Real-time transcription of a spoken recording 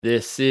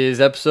This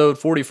is episode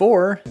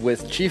 44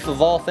 with Chief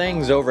of All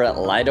Things over at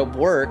Light Up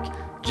Work,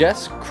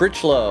 Jess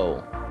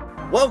Critchlow.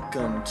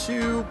 Welcome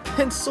to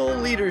Pencil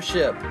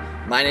Leadership.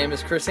 My name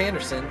is Chris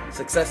Anderson,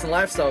 Success and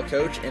Lifestyle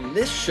Coach, and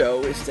this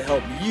show is to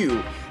help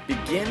you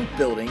begin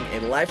building a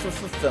life of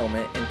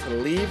fulfillment and to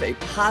leave a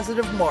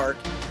positive mark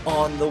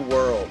on the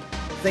world.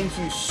 Thank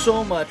you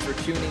so much for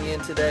tuning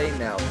in today.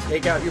 Now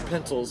take out your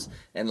pencils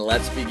and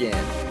let's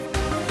begin.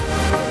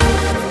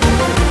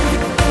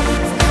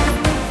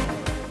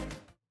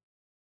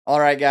 All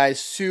right, guys,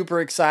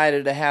 super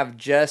excited to have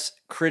Jess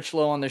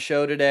Critchlow on the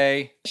show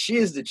today. She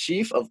is the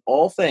Chief of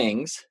All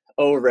Things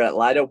over at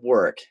Light Up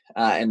Work,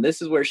 and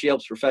this is where she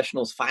helps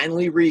professionals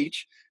finally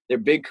reach their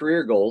big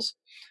career goals,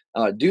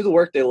 do the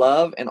work they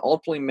love, and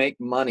ultimately make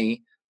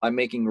money by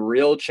making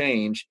real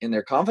change in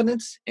their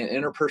confidence and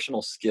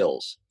interpersonal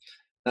skills.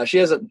 Now, she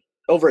has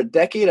over a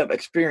decade of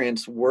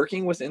experience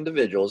working with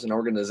individuals and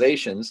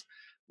organizations,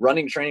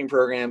 running training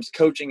programs,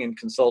 coaching and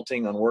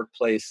consulting on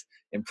workplace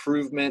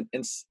improvement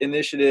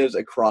initiatives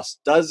across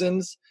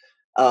dozens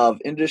of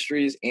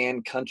industries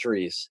and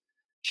countries.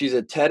 She's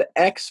a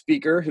TEDx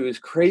speaker who is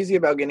crazy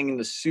about getting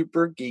into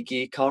super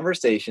geeky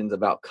conversations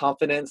about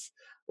confidence,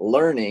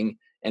 learning,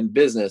 and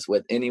business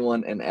with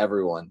anyone and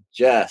everyone.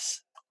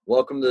 Jess,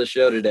 welcome to the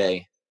show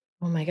today.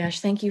 Oh my gosh,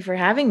 thank you for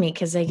having me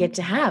because I get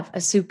to have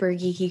a super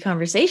geeky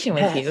conversation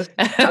with you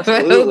about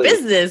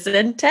business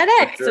and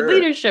TEDx and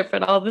leadership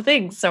and all the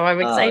things. So I'm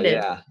excited.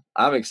 Yeah,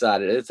 I'm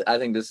excited. I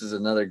think this is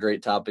another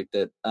great topic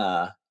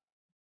that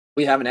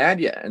we haven't had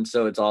yet. And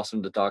so it's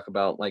awesome to talk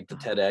about like the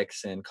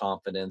TEDx and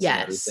confidence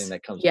and everything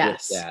that comes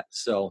with that.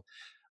 So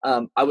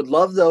I would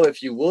love, though,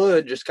 if you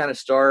would just kind of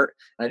start,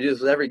 and I do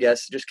this with every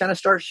guest, just kind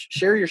of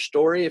share your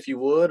story if you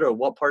would, or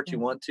what part you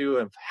want to,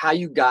 and how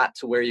you got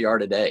to where you are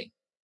today.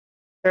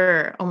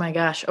 Sure. Oh my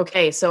gosh.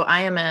 Okay. So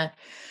I am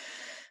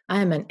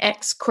an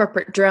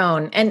ex-corporate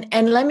drone.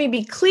 And let me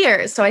be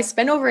clear. So I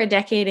spent over a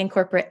decade in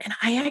corporate and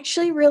I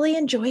actually really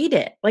enjoyed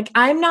it. Like,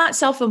 I'm not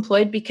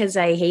self-employed because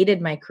I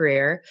hated my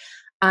career.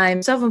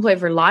 I'm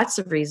self-employed for lots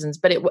of reasons,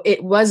 but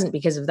it wasn't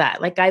because of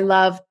that. Like, I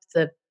loved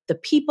the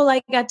people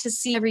I got to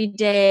see every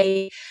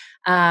day.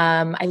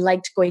 I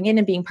liked going in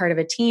and being part of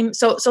a team.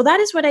 So that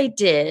is what I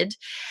did.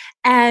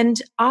 And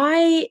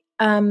I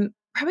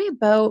probably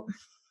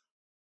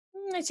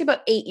I'd say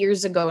about 8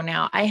 years ago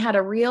now, I had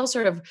a real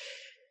sort of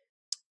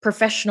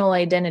professional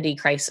identity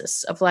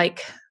crisis of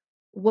like,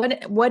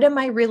 what am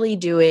I really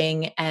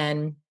doing?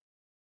 And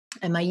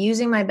am I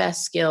using my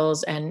best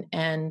skills?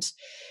 And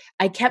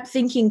I kept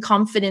thinking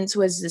confidence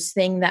was this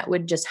thing that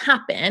would just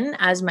happen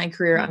as my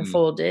career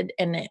unfolded.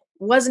 And it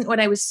wasn't what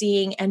I was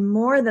seeing. And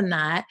more than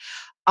that,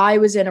 I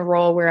was in a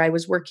role where I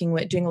was working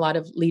with doing a lot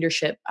of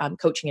leadership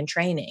coaching and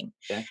training.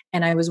 Okay.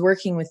 And I was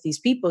working with these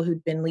people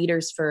who'd been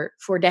leaders for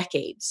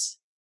decades.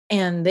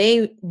 And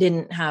they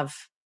didn't have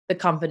the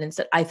confidence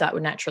that I thought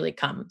would naturally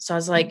come. So I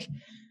was like,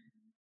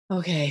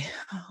 okay,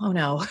 oh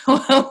no,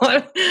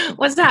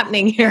 what's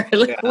happening here?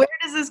 Like, where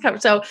does this come?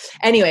 So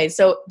anyway,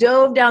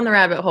 dove down the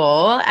rabbit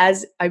hole,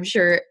 as I'm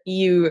sure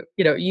you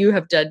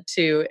have done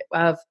too,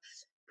 of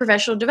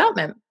professional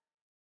development.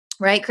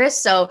 Right, Chris?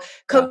 So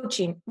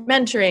coaching,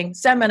 mentoring,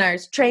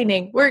 seminars,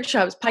 training,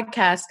 workshops,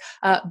 podcasts,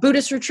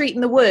 Buddhist retreat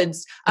in the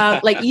woods,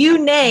 like you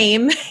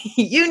name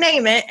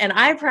it. And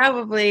I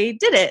probably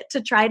did it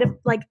to try to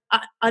like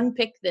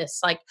unpick this,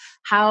 like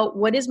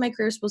what is my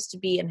career supposed to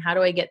be and how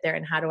do I get there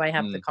and how do I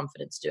have the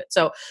confidence to do it?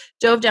 So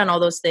dove down all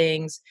those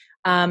things.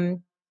 And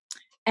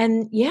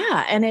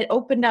it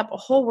opened up a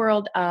whole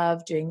world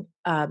of doing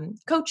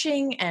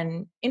coaching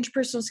and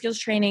interpersonal skills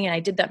training. And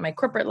I did that in my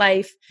corporate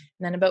life.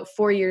 And then about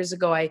 4 years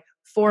ago, I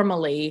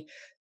formally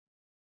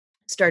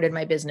started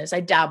my business. I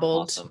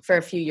dabbled for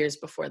a few years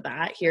before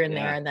that, here and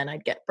there, and then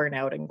I'd get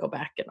burnout and go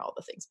back and all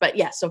the things. But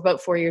so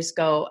about 4 years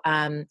ago,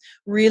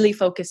 really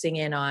focusing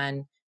in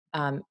on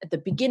at the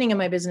beginning of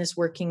my business,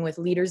 working with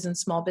leaders in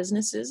small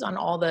businesses on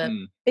all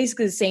the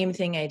basically the same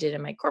thing I did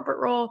in my corporate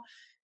role,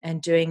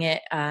 and doing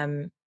it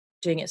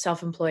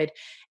self-employed.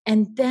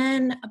 And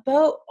then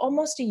about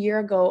almost a year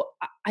ago,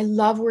 I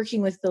love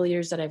working with the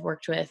leaders that I've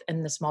worked with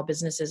and the small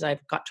businesses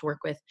I've got to work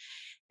with.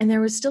 And there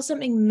was still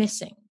something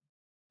missing.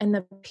 And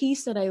the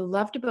piece that I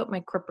loved about my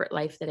corporate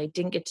life that I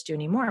didn't get to do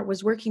anymore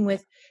was working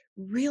with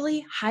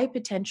really high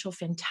potential,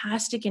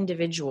 fantastic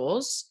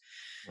individuals,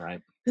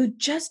 right, who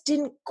just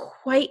didn't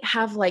quite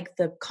have like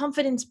the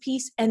confidence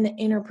piece and the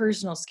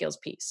interpersonal skills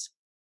piece.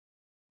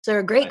 So they're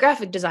a great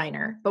graphic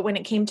designer, but when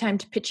it came time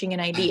to pitching an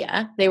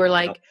idea, they were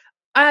like,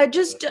 do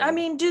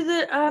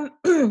the, I'm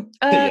going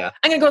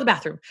to go to the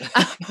bathroom.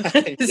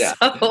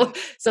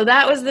 So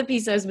that was the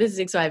piece I was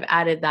missing. So I've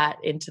added that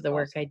into the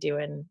work I do,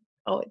 and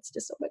it's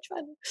just so much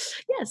fun.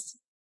 Yes.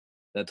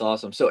 That's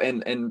awesome. So,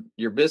 and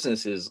your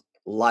business is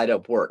Light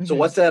Up Work. So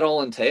what's that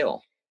all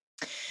entail?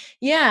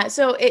 Yeah.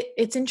 So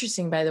it's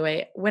interesting, by the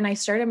way. When I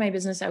started my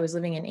business, I was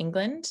living in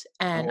England,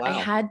 and I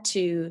had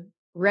to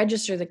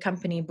register the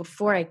company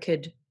before I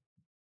could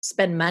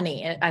spend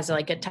money as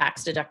like a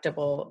tax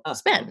deductible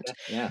spend. Okay.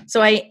 Yeah.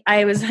 So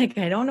I was like,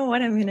 I don't know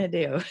what I'm going to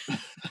do,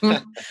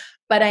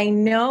 but I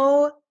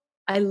know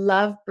I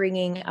love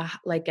bringing a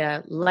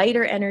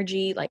lighter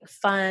energy, like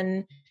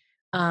fun,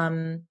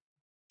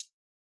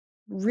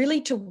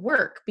 really to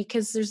work,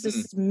 because there's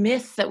this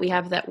myth that we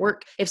have that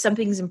work, if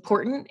something's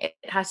important, it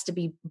has to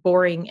be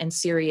boring and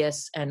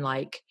serious and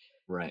like,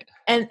 Right.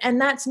 And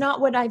that's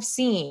not what I've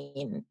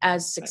seen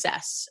as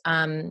success.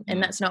 And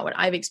that's not what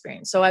I've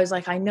experienced. So I was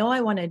like, I know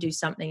I want to do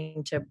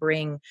something to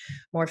bring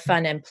more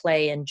fun and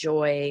play and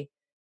joy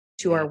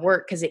to our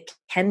work, because it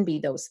can be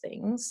those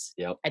things.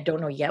 Yep. I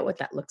don't know yet what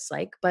that looks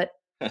like, but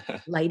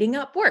light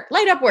up work.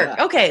 Yeah.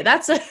 Okay,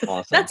 that's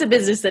awesome. That's a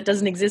business that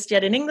doesn't exist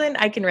yet in England.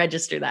 I can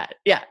register that.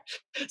 Yeah.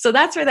 So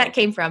that's where that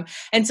came from.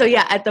 And so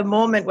yeah, at the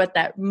moment, what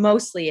that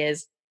mostly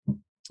is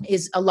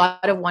a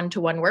lot of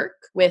one-to-one work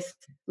with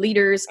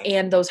leaders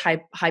and those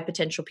high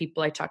potential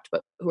people I talked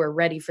about who are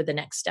ready for the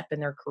next step in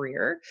their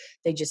career.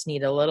 They just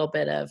need a little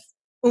bit of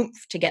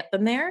oomph to get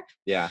them there.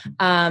 Yeah.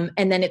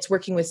 And then it's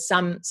working with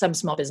some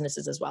small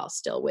businesses as well,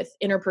 still with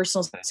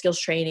interpersonal skills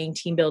training,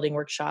 team building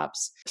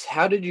workshops.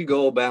 How did you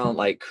go about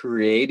like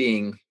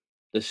creating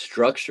the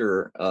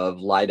structure of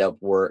Light Up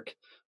Work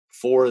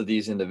for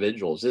these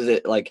individuals? Is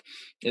it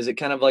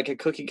kind of like a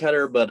cookie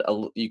cutter, but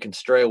you can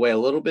stray away a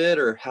little bit,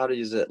 or how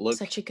does it look?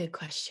 Such a good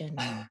question.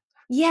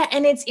 Yeah.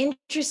 And it's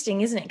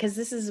interesting, isn't it? Because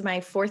this is my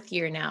 4th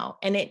year now,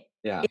 and it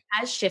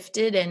has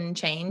shifted and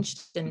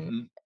changed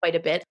and quite a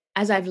bit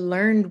as I've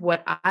learned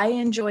what I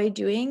enjoy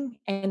doing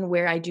and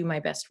where I do my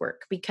best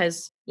work.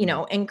 Because, you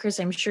know, and Chris,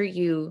 I'm sure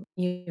you've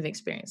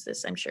experienced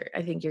this.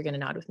 I think you're going to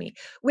nod with me,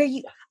 where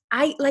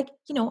I've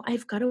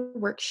got a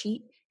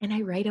worksheet and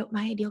I write out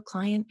my ideal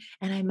client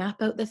and I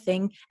map out the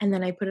thing and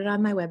then I put it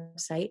on my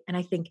website and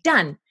I think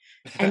done.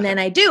 And then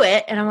I do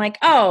it and I'm like,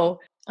 oh,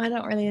 I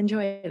don't really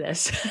enjoy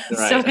this.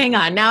 Right. So hang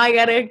on. Now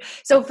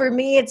so for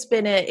me, it's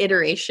been an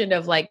iteration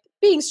of like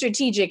being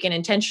strategic and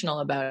intentional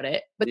about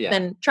it, but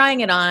then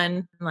trying it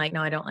on, I'm like,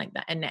 no, I don't like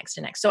that. And next.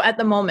 So at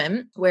the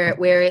moment where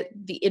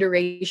the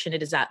iteration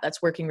it is at,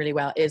 that's working really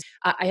well, is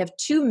I have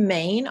 2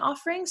 main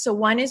offerings. So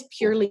one is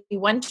purely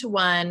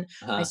one-to-one.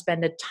 I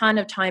spend a ton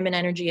of time and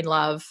energy and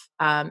love.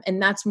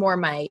 And that's more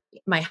my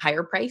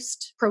higher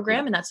priced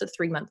program. And that's a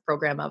 3-month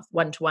program of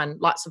one-to-one,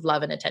 lots of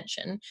love and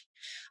attention.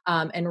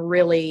 And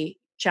really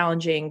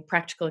challenging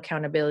practical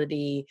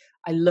accountability.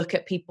 I look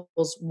at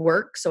people's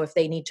work. So if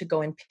they need to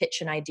go and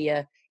pitch an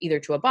idea either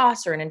to a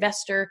boss or an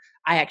investor,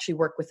 I actually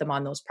work with them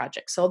on those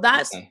projects. So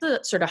that's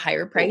the sort of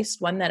higher priced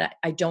one that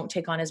I don't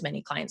take on as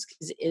many clients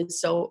because it is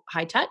so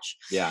high touch.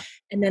 Yeah.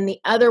 And then the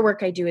other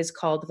work I do is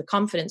called the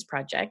Confidence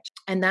Project.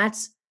 And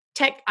that's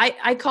tech.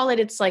 I call it,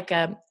 it's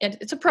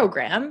a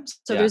program.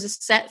 So there's a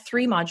set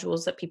 3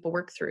 modules that people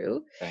work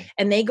through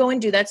and they go and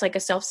do that's like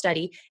a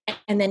self-study.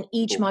 And then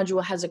each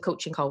module has a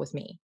coaching call with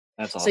me.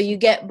 That's awesome. So you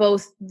get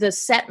both the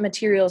set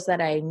materials that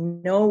I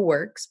know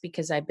works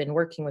because I've been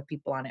working with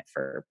people on it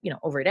for,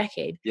 over a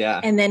decade.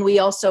 Yeah. And then we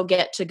also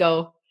get to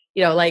go,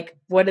 like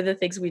one of the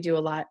things we do a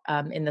lot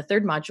in the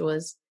 3rd module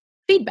is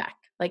feedback.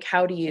 Like,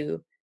 how do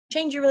you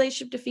change your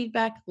relationship to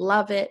feedback,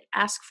 love it,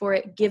 ask for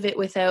it, give it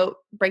without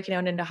breaking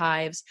out into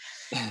hives.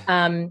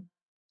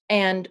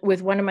 And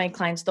with one of my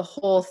clients, the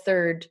whole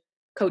 3rd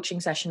coaching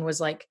session was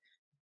like,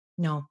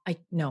 no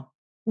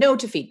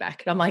to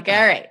feedback. And I'm like,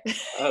 all right,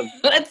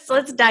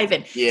 let's dive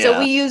in. Yeah. So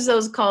we use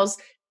those calls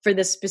for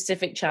the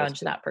specific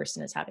challenge that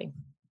person is having.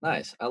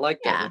 Nice. I like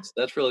that.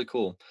 That's really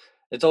cool.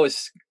 It's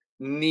always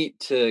neat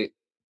to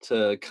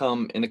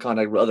come into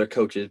contact with other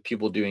coaches,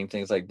 people doing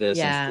things like this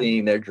and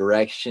seeing their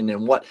direction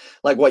and what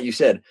you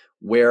said,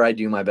 where I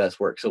do my best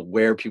work. So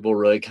where people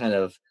really kind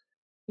of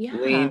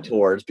lean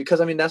towards,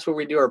 because I mean, that's where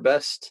we do our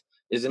best,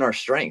 is in our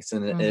strengths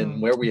and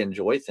where we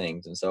enjoy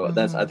things. And so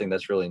I think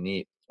that's really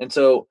neat. And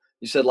so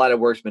you said Light Up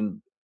Work's been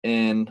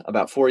in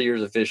about 4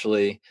 years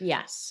officially.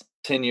 Yes.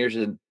 10 years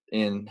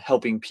in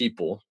helping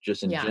people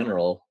just in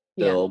general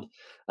build.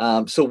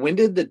 So when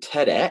did the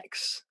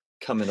TEDx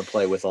come into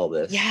play with all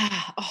this?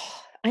 Yeah.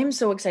 Oh, I'm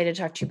so excited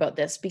to talk to you about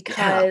this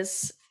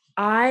because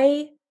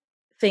I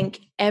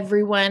think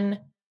everyone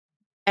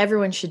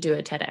should do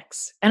a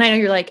TEDx. And I know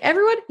you're like,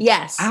 everyone?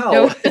 Yes. Ow.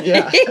 No.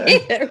 Yeah.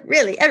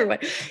 Really, everyone.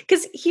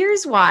 Because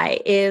here's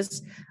why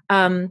is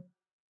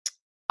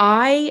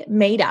I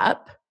made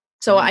up.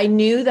 So I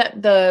knew that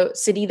the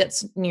city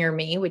that's near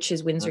me, which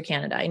is Windsor,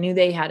 Canada, I knew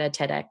they had a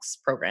TEDx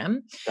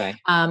program. Okay.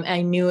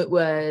 I knew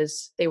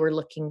they were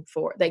looking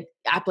for,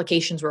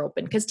 applications were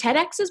open because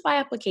TEDx is by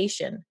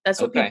application.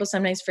 That's what people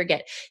sometimes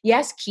forget.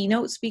 Yes,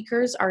 keynote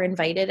speakers are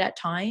invited at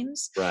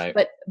times, right?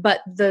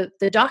 But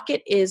the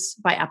docket is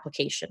by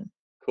application.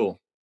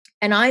 Cool.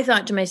 And I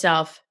thought to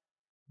myself,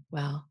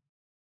 well,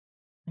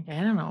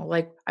 I don't know,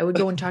 like I would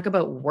go and talk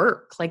about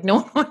work. Like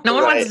no one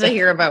wants to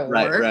hear about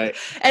work. Right.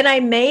 And I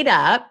made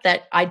up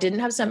that I didn't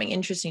have something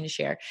interesting to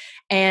share.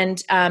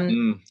 And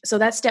so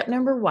that's step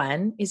number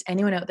 1 is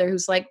anyone out there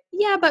who's like,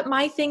 yeah, but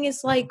my thing is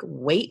like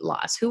weight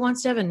loss. Who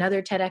wants to have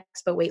another TEDx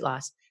about weight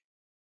loss?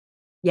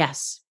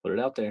 Yes. Put it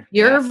out there.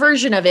 Your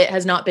version of it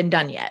has not been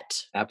done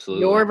yet.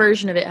 Absolutely. Your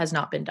version of it has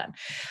not been done.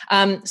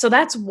 So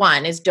that's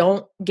 1 is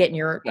don't get in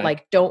your,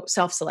 don't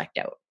self-select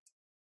out.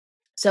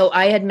 So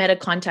I had met a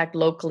contact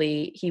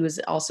locally. He was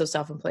also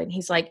self-employed. And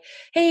he's like,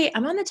 hey,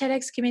 I'm on the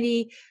TEDx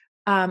committee.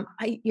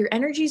 Your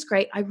energy is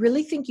great. I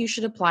really think you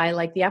should apply.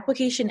 Like the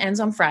application ends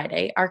on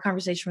Friday. Our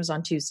conversation was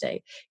on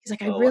Tuesday. He's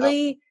like, Oh,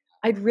 wow.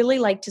 I'd really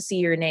like to see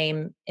your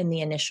name in the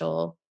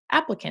initial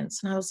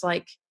applicants. And I was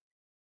like,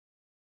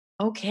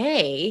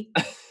 okay.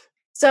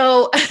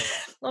 So I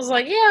was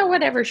like, yeah,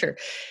 whatever, sure.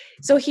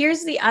 So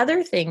here's the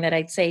other thing that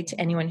I'd say to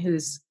anyone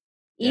who's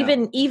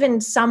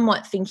even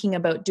somewhat thinking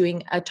about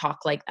doing a talk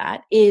like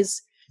that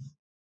is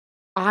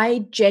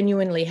I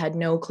genuinely had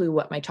no clue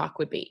what my talk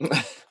would be.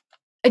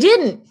 I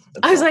didn't.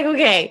 I was like,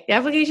 okay, the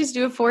application's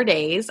due in 4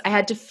 days. I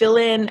had to fill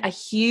in a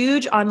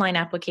huge online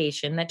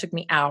application that took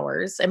me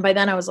hours. And by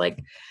then I was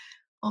like,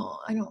 oh,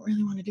 I don't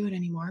really want to do it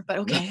anymore, but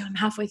okay, I'm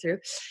halfway through.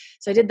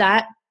 So I did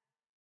that.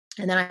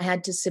 And then I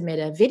had to submit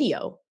a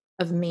video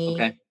of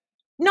me,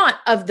 not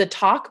of the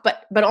talk,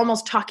 but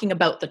almost talking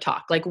about the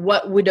talk. Like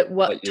what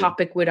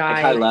topic would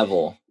I, high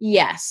level.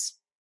 Yes.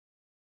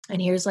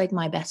 And here's like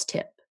my best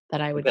tip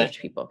that I would give to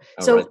people.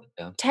 So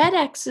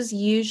TEDx's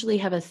usually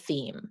have a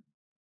theme.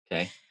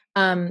 Okay.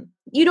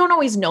 You don't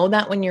always know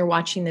that when you're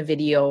watching the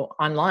video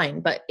online,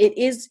 but it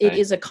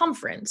is a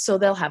conference. So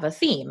they'll have a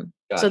theme.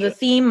 Gotcha. So the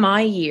theme my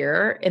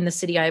year in the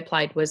city I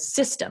applied was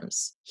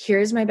systems.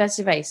 Here's my best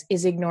advice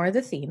is ignore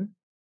the theme.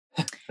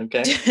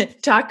 Okay.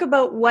 Talk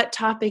about what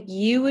topic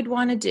you would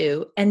want to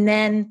do and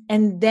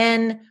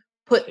then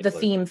put the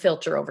theme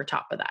filter over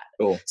top of that.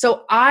 Cool.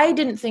 So I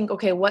didn't think,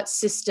 okay, what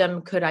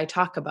system could I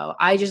talk about?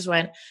 I just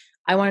went,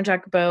 I want to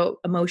talk about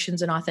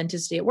emotions and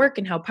authenticity at work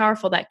and how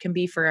powerful that can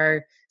be for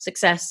our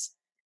success.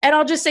 And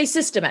I'll just say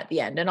system at the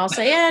end and I'll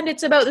say, and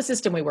it's about the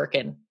system we work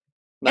in.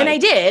 Nice. And I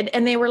did.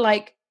 And they were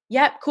like,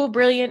 yep, cool,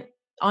 brilliant.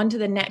 On to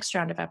the next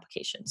round of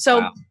application.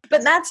 So,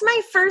 But that's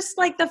my first,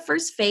 like the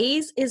first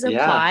phase is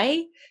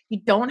apply. You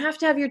don't have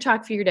to have your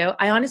talk figured out.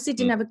 I honestly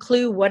didn't have a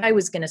clue what I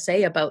was going to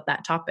say about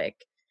that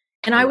topic.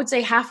 And I would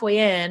say halfway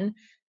in,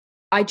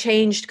 I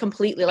changed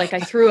completely. Like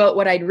I threw out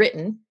what I'd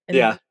written.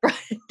 And,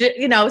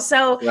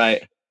 so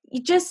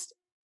you just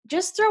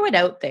throw it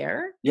out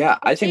there. Yeah.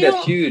 I think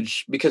that's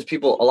huge because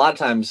people, a lot of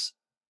times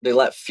they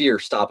let fear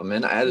stop them.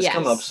 And it's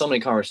come up so many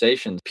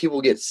conversations.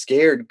 People get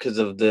scared because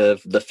of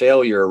the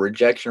failure or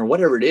rejection or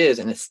whatever it is.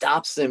 And it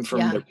stops them from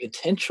their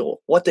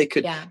potential, what they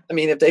could, I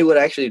mean, if they would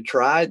actually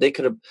try, they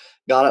could have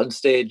got on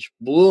stage,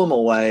 blew them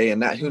away.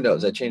 And that, who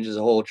knows, that changes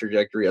the whole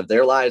trajectory of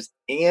their lives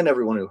and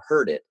everyone who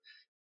heard it.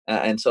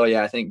 And so,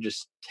 I think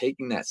just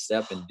taking that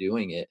step and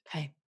doing it.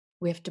 Okay.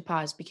 We have to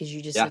pause because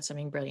you just said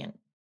something brilliant.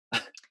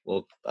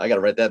 Well, I got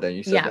to write that down.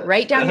 You said that.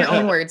 Write down your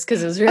own words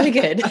because it was really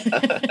good.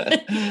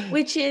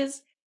 Which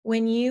is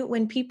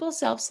when people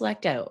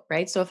self-select out,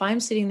 right? So if I'm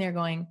sitting there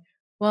going,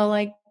 well,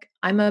 like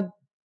I'm a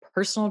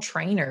personal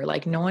trainer,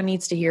 like no one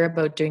needs to hear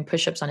about doing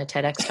push-ups on a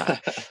TEDx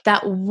talk.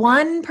 That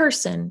one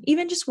person,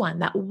 even just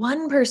that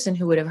one person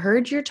who would have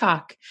heard your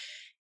talk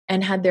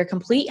and had their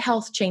complete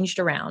health changed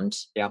around.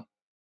 Yeah.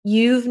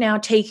 You've now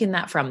taken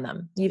that from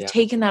them. You've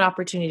taken that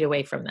opportunity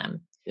away from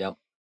them. Yeah.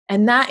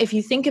 And that, if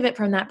you think of it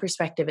from that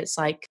perspective, it's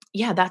like,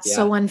 that's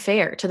so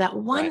unfair to that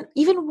one,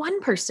 even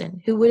one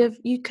person who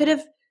you could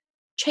have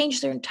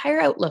changed their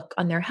entire outlook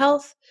on their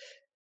health,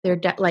 their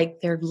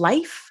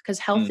life, because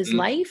health is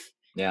life.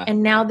 Yeah.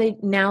 And now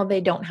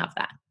they don't have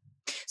that.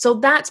 So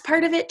that's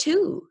part of it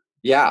too.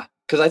 Yeah.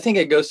 Cause I think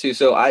it goes to,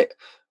 so I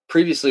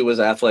previously was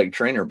an athletic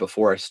trainer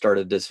before I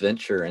started this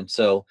venture. And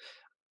so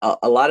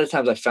a lot of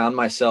times I found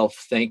myself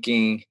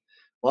thinking,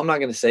 well, I'm not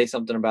going to say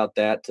something about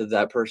that to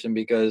that person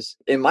because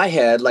in my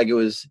head, like it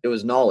was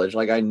knowledge.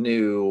 Like I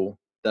knew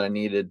that I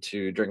needed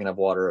to drink enough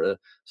water.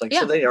 It's like,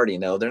 so they already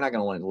know. They're not going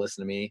to want to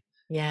listen to me.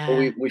 Yeah.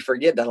 But we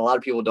forget that a lot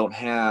of people don't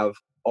have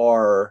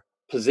our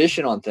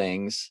position on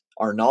things,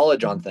 our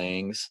knowledge on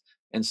things.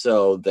 And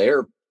so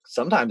they're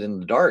sometimes in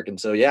the dark. And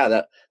so,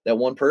 that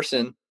one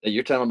person that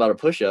you're telling about a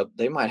push-up,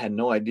 they might have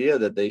no idea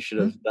that they should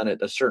have done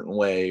it a certain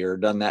way or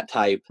done that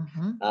type.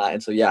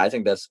 And so, I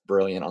think that's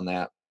brilliant on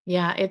that.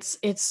 Yeah, it's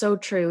so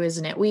true,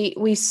 isn't it?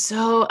 We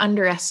so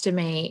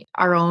underestimate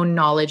our own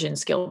knowledge and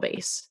skill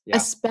base,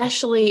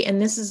 especially,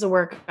 and this is the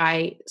work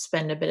I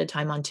spend a bit of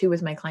time on too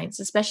with my clients,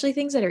 especially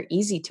things that are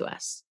easy to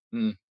us,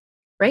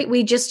 right?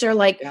 We just are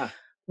like,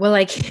 well,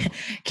 I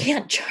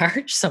can't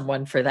charge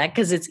someone for that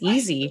because it's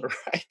easy.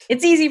 Right.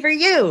 It's easy for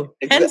you.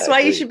 Exactly. Hence why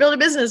you should build a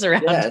business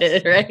around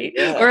it, right?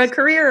 Yes. Or a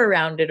career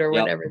around it or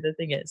whatever the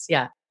thing is.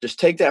 Yeah. Just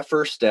take that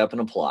first step and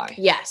apply.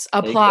 Yes,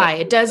 apply.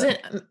 It doesn't,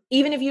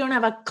 even if you don't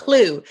have a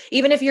clue,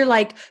 even if you're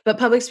like, but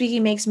public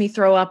speaking makes me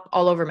throw up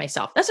all over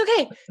myself. That's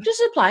okay.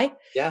 Just apply.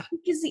 Yeah.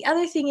 Because the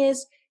other thing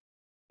is,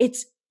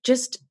 it's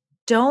just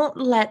don't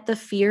let the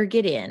fear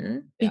get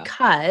in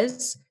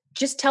because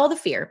just tell the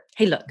fear,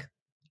 hey, look,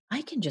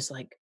 I can just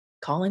like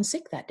call in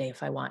sick that day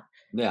if I want.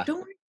 Yeah.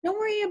 Don't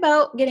worry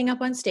about getting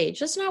up on stage.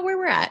 That's not where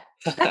we're at.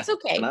 That's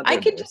okay.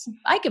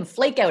 I can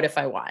flake out if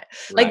I want.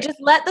 Right. Like just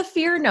let the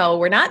fear know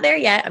we're not there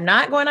yet. I'm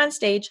not going on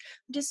stage.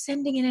 I'm just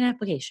sending in an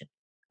application.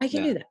 I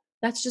can do that.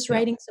 That's just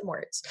writing some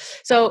words.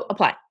 So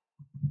apply.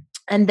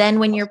 And then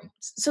when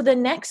so the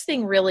next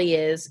thing really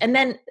is, and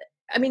then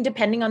I mean,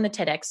 depending on the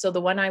TEDx. So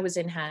the one I was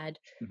in had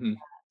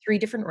 3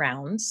 different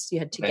rounds you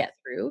had to get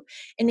through.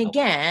 And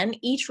again,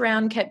 each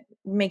round kept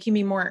making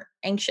me more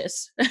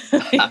anxious.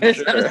 I'm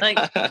sure. I was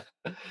like,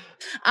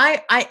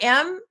 I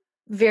am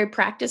very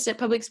practiced at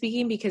public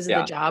speaking because of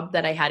the job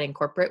that I had in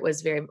corporate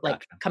was very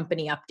like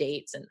company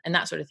updates and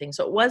that sort of thing.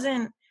 So it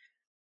wasn't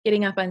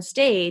getting up on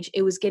stage.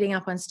 It was getting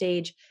up on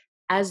stage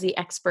as the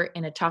expert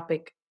in a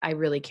topic I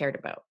really cared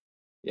about.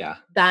 Yeah.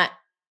 That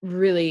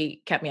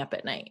really kept me up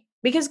at night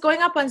because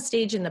going up on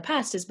stage in the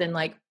past has been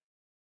like,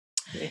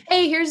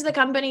 hey, here's the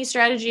company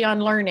strategy on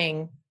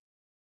learning.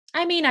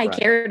 I mean, I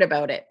cared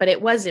about it, but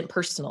it wasn't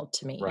personal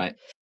to me. Right.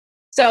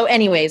 So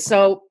anyway,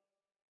 so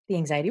the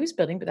anxiety was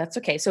building, but that's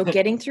okay. So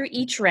getting through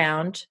each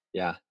round.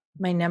 Yeah.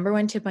 My number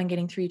one tip on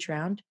getting through each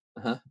round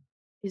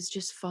is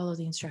just follow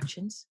the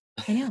instructions.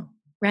 I know,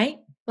 right?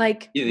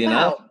 Like, easy wow,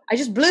 enough. I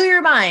just blew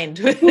your mind.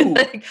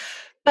 Like,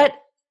 but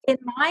in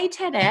my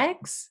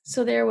TEDx,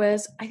 so there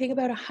was, I think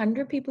about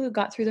 100 people who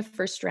got through the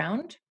first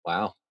round.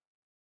 Wow.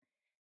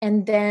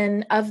 And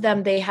then of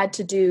them, they had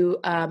to do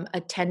a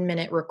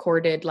 10-minute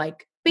recorded,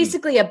 like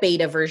basically a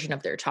beta version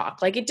of their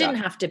talk. Like it didn't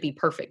have to be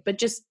perfect, but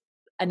just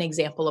an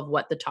example of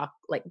what the talk,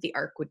 like the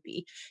arc would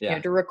be. You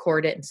had to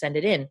record it and send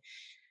it in.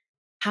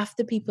 Half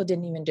the people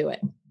didn't even do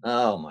it.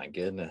 Oh my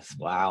goodness.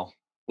 Wow.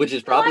 Which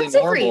is probably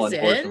normal,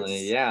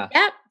 unfortunately. Yeah.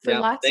 Yep. For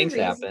lots things of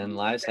reasons. happen,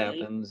 lives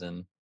happens,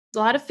 and a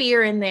lot of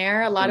fear in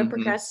there, a lot of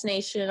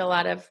procrastination, a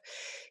lot of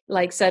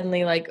like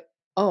suddenly like,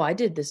 oh, I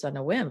did this on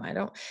a whim. I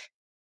don't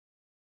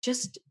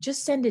just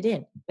send it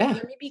in. Yeah.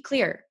 Let me be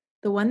clear.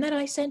 The one that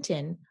I sent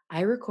in,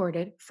 I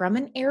recorded from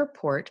an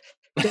airport,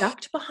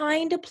 ducked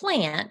behind a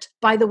plant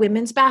by the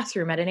women's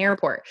bathroom at an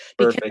airport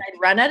because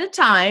I'd run out of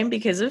time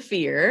because of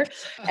fear.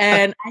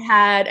 And I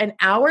had an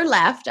hour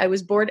left. I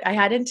was bored. I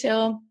had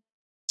until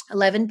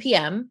 11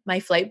 p.m. My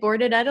flight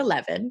boarded at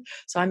 11.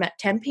 So I'm at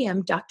 10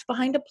 p.m. ducked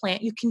behind a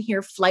plant. You can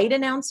hear flight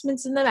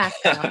announcements in the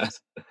background.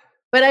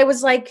 But I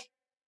was like,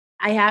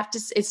 I have to,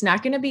 it's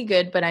not going to be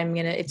good, but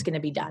it's going to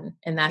be done.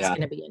 And that's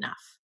going to be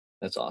enough.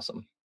 That's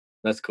awesome.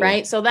 That's cool.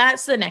 Right. So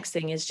that's the next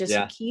thing is just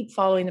keep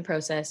following the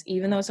process,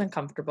 even though it's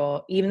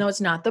uncomfortable, even though it's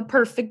not the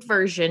perfect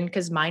version,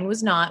 because mine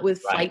was not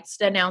with flights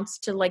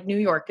announced to like New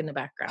York in the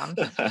background.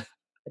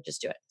 But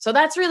just do it. So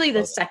that's really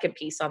the second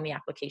piece on the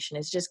application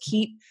is just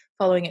keep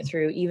following it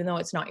through, even though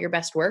it's not your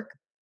best work.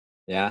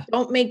 Yeah.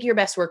 Don't make your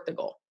best work the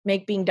goal.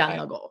 Make being done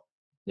the goal.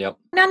 Yep.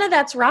 None of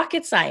that's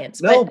rocket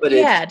science. No, but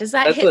does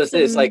that that's hit what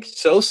it is. Like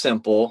so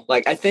simple.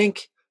 Like I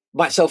think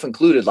myself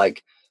included,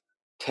 like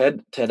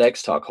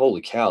TEDx talk.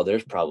 Holy cow!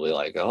 There's probably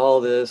like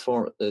all this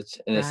form. It's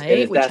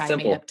which that I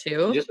simple. made up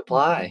too. You just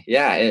apply.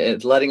 Yeah,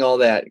 it's letting all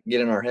that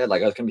get in our head.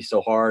 Like, oh, it's gonna be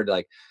so hard.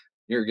 Like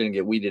you're gonna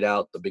get weeded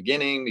out at the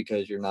beginning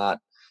because you're not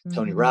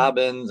Tony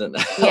Robbins and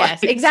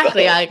yes,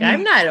 exactly. Like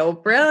I'm not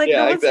Oprah. Like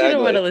no one's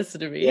gonna want to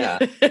listen to me. Yeah,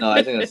 no,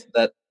 I think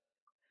that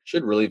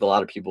should relieve a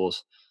lot of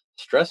people's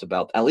stress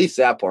about at least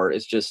that part.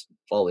 It's just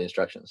follow the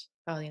instructions.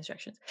 Follow the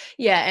instructions.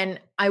 Yeah, and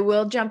I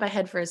will jump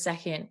ahead for a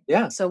second.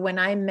 Yeah. So when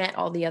I met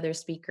all the other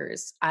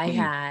speakers, I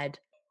had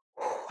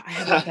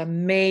like a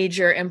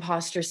major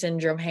imposter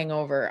syndrome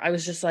hangover. I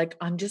was just like,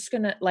 I'm just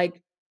gonna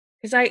like.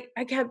 Because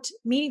I kept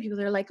meeting people.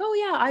 They're like, oh,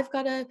 yeah, I've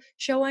got a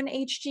show on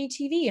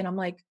HGTV. And I'm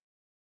like,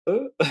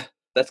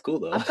 that's cool,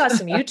 though. I've got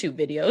some YouTube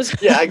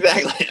videos. Yeah,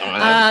 exactly.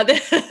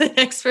 The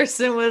next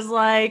person was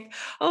like,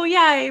 oh, yeah,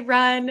 I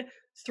run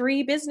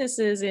 3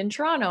 businesses in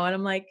Toronto. And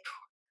I'm like,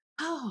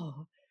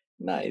 oh,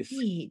 nice.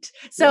 Neat.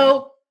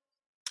 So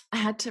I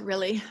had to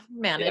really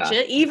manage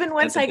it. Even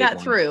once I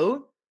got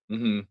through.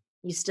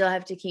 You still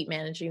have to keep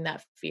managing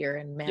that fear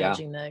and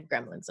managing the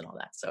gremlins and all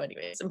that. So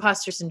anyways,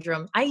 imposter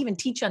syndrome. I even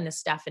teach on this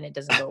stuff and it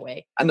doesn't go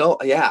away. I know.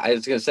 Yeah. I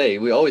was going to say,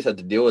 we always have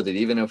to deal with it,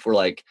 even if we're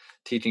like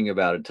teaching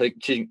about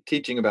it,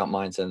 teaching about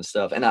mindset and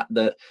stuff. And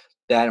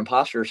that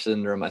imposter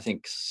syndrome, I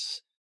think,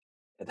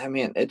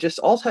 it just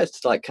all ties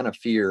to like kind of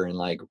fear and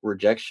like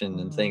rejection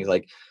and things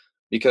like,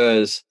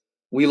 because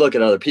we look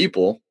at other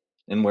people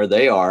and where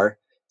they are,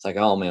 it's like,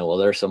 oh man, well,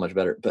 they're so much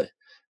better. But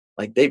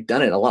like they've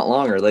done it a lot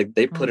longer. Like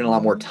they put in a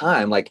lot more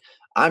time. Like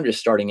I'm just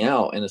starting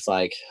out and it's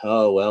like,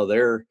 oh, well,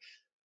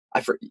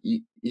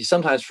 you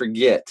sometimes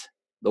forget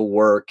the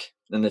work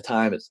and the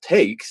time it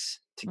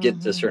takes to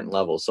get to certain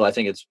levels. So I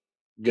think it's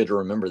good to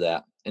remember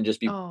that and just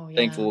be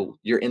thankful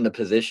you're in the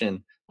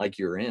position like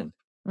you're in.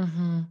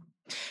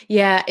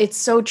 Yeah, it's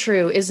so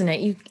true, isn't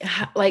it?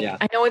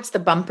 I know it's the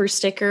bumper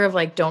sticker of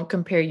like, don't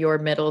compare your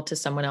middle to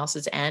someone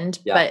else's end,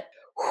 but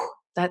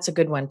that's a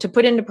good one to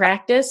put into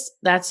practice.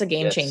 That's a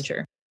game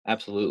changer.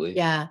 Absolutely.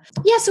 Yeah.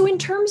 Yeah. So in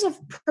terms of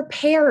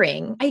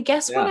preparing, I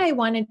guess what I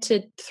wanted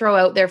to throw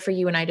out there for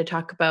you and I to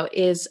talk about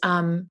is,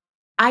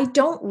 I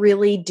don't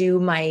really do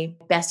my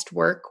best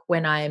work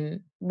when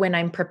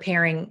I'm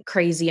preparing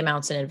crazy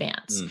amounts in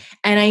advance.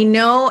 And I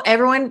know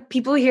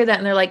people hear that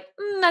and they're like,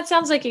 that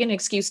sounds like an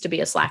excuse to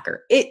be a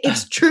slacker.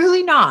 It's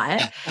truly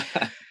not.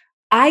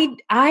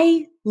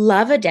 I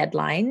love a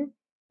deadline.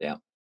 Yeah.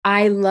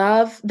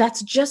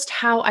 That's just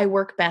how I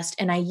work best.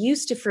 And I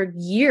used to, for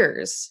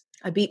years,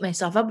 I beat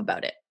myself up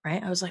about it.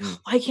 right? I was like,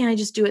 why can't I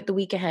just do it the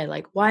week ahead?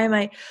 Like, why am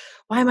I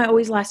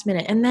always last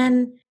minute? And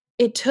then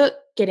it took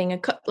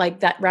getting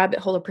like that rabbit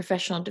hole of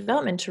professional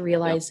development to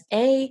realize,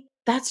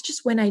 that's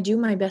just when I do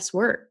my best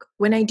work.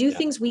 When I do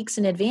things weeks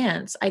in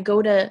advance, I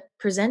go to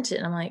present it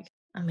and I'm like,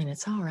 I mean,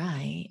 it's all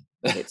right,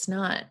 but it's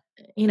not,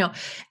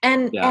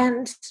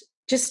 and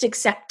just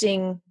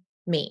accepting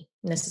me.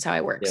 And this is how I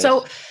work. Yes.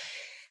 So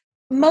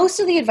most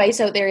of the advice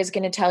out there is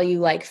going to tell you,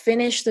 like,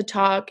 finish the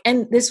talk.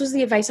 And this was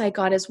the advice I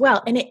got as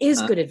well. And it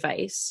is good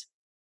advice.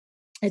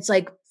 It's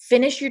like,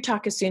 finish your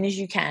talk as soon as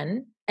you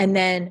can, and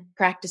then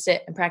practice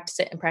it and practice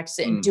it and practice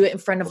it and do it in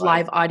front of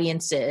live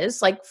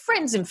audiences, like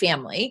friends and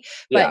family,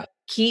 but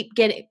keep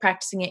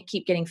practicing it,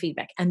 keep getting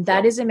feedback. And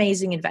that is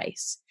amazing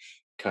advice.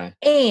 Okay.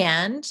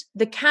 And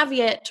the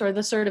caveat, or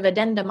the sort of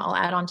addendum I'll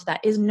add on to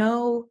that, is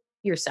know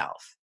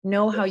yourself,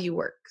 know how you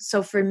work.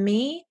 So for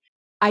me,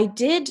 I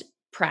did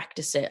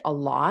practice it a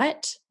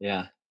lot.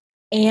 Yeah.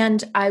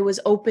 And I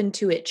was open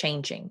to it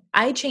changing.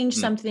 I changed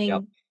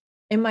something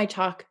in my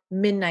talk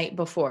midnight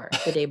before,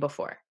 the day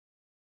before.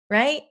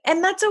 Right.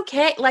 And that's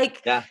okay.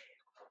 Like,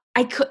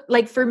 I could,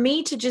 like, for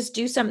me to just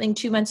do something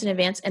 2 months in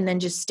advance and then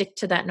just stick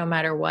to that no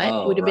matter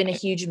what would have been a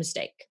huge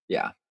mistake.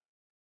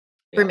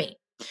 For me.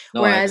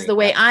 No, whereas the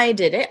way I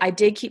did it, I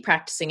did keep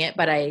practicing it,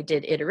 but I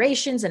did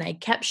iterations and I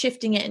kept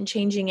shifting it and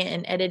changing it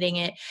and editing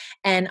it.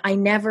 And I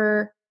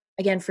never,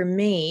 again, for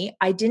me,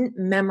 I didn't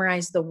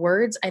memorize the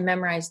words. I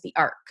memorized the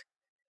arc.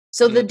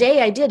 So the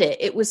day I did it,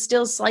 it was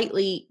still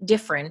slightly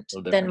different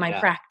than my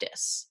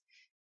practice.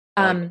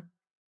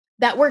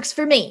 That works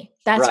for me.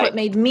 That's what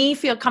made me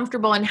feel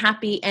comfortable and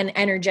happy and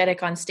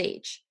energetic on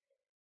stage.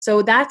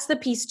 So that's the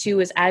piece too,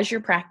 is as you're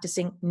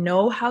practicing,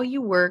 know how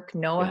you work,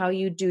 know how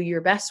you do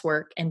your best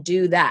work, and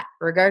do that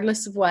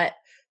regardless of what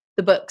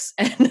the books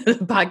and the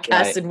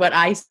podcasts and what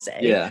I say.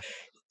 Yeah.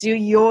 Do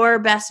your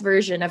best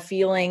version of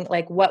feeling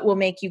like what will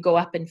make you go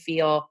up and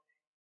feel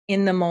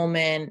in the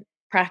moment,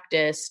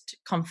 practiced,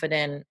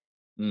 confident.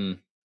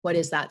 What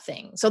is that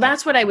thing? So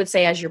that's what I would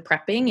say as you're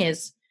prepping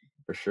is,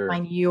 for sure,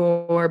 find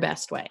your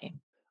best way.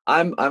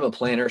 I'm a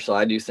planner, so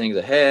I do things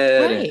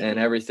ahead and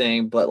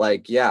everything. But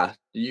like, I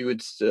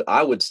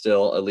would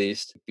still at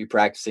least be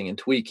practicing and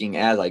tweaking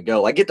as I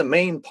go. I get the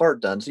main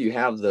part done, so you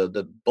have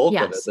the bulk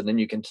of it, but then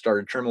you can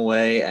start to trim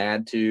away,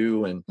 add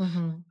to,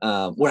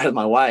 and whereas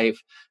my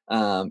wife,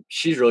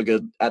 she's really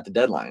good at the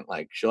deadline.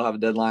 Like, she'll have a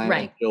deadline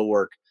and she'll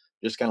work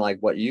just kind of like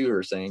what you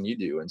were saying you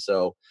do. And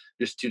so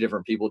just two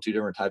different people, two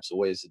different types of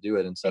ways to do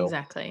it. And so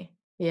exactly.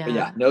 Yeah.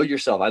 But know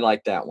yourself. I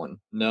like that one.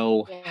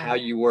 Know how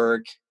you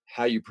work,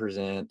 how you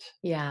present,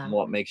 and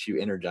what makes you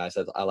energized.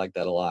 I like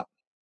that a lot.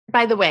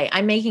 By the way,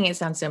 I'm making it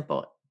sound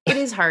simple. It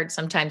is hard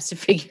sometimes to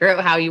figure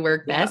out how you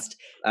work best.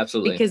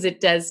 Absolutely. Because it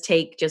does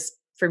take, just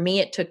for me,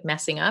 it took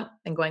messing up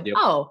and going,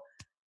 oh,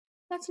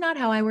 that's not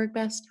how I work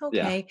best.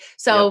 Okay.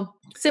 So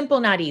simple,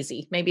 not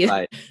easy. Maybe.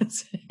 Right.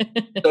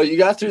 So you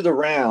got through the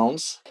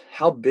rounds.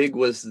 How big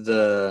was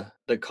the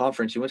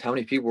conference you went? How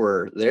many people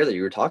were there that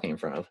you were talking in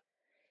front of?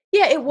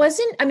 Yeah, it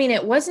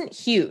wasn't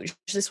huge.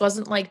 This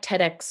wasn't like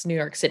TEDx New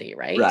York City,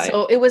 right?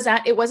 So it was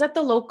at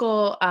the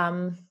local,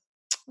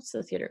 what's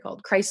the theater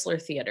called? Chrysler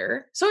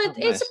Theater. So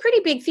it's a pretty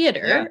big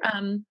theater.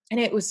 And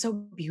it was so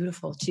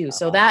beautiful too.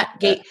 So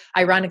that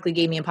ironically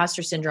gave me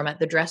imposter syndrome at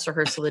the dress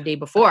rehearsal the day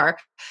before.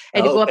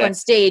 And to go up on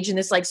stage in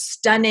this like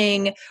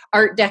stunning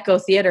Art Deco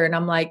theater. And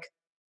I'm like,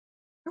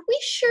 are we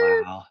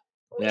sure? Wow.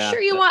 Are we sure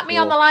you want me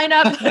on the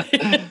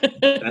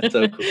lineup? That's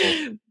so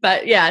cool.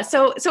 But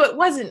so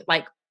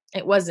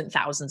it wasn't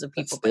thousands of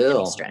people by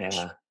any stretch.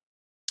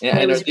 Yeah,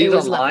 and it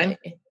was online?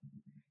 Lovely.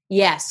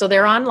 Yeah, so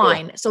they're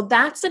online. Cool. So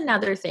that's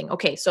another thing.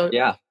 Okay, so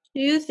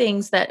two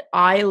things that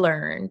I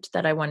learned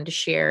that I wanted to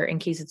share in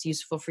case it's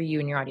useful for you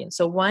and your audience.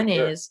 So one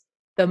is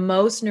the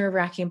most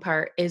nerve-wracking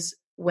part is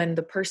when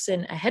the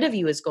person ahead of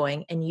you is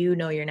going and you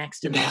know you're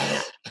next in the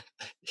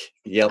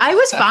lineup. I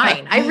was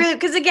fine.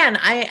 Because again,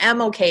 I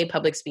am okay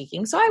public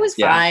speaking. So I was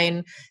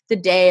fine the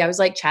day. I was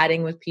like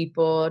chatting with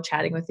people,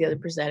 chatting with the other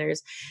presenters.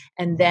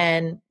 And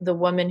then the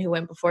woman who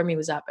went before me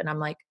was up and I'm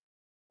like,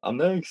 I'm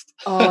next.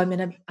 Oh, I'm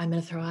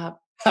gonna throw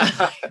up.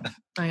 I'm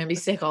gonna be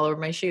sick all over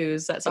my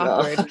shoes. That's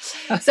awkward.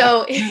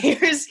 So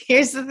here's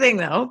the thing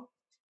though.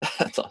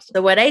 That's awesome.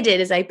 So what I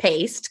did is I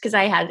paced because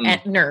I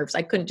had nerves.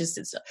 I couldn't just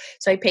sit still.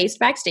 So I paced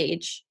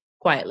backstage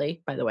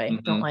quietly, by the way.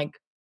 Don't like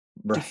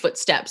do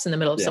footsteps in the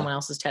middle of someone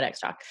else's TEDx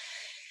talk.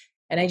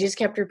 And I just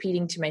kept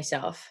repeating to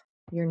myself,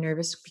 you're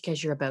nervous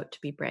because you're about to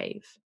be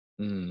brave.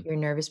 You're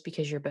nervous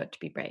because you're about to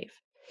be brave.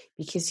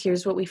 Because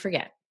here's what we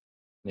forget.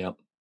 Yep.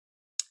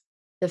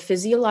 The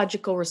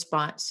physiological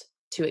response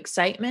to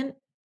excitement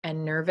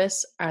and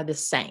nervous are the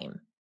same.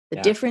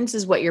 The difference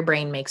is what your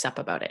brain makes up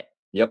about it.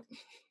 Yep.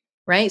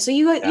 Right? So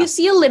you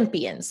see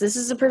Olympians. This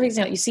is a perfect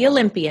example. You see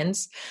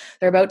Olympians.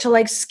 They're about to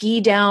like ski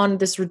down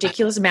this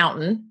ridiculous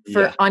mountain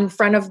on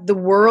front of the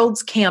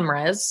world's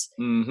cameras.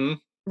 Mm-hmm.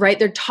 Right?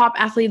 They're top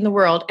athlete in the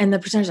world. And the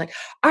presenter's like,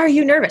 are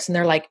you nervous? And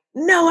they're like,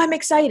 no, I'm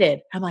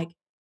excited. I'm like,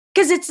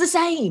 Because it's the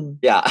same.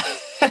 Yeah.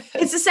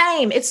 It's the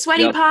same. It's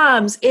sweaty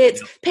palms.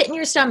 It's pit in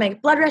your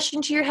stomach, blood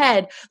rushing to your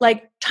head,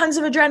 like tons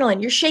of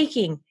adrenaline. You're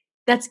shaking.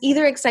 That's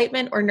either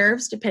excitement or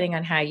nerves, depending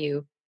on how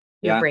your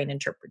brain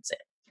interprets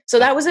it. So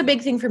that was a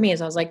big thing for me,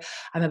 is I was like,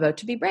 I'm about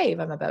to be brave.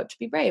 I'm about to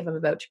be brave. I'm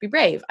about to be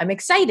brave. I'm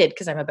excited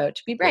because I'm about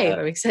to be brave.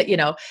 I'm excited,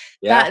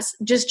 that's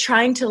just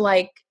trying to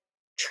like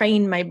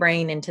train my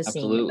brain into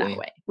seeing it that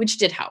way, which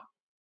did help.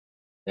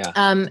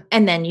 Yeah.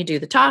 And then you do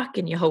the talk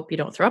and you hope you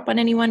don't throw up on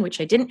anyone, which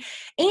I didn't.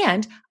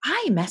 And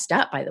I messed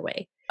up, by the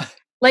way.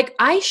 Like,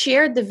 I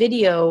shared the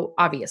video,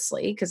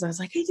 obviously, because I was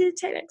like, I did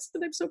TEDx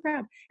and I'm so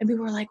proud. And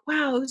people were like,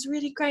 wow, it was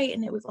really great.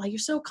 And it was like, you're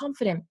so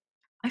confident.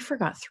 I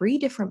forgot 3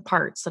 different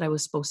parts that I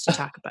was supposed to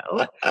talk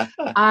about.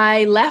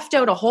 I left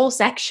out a whole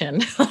section,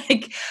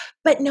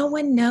 but no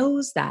one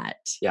knows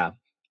that. Yeah.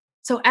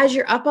 So as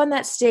you're up on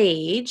that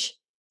stage,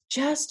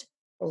 just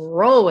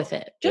roll with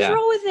it. Just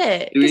roll with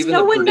it. Because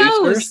no one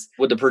knows.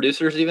 Would the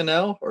producers even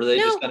know? Or they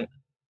just kind of...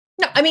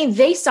 No, I mean,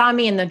 they saw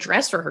me in the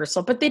dress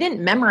rehearsal, but they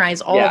didn't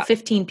memorize all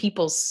 15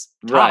 people's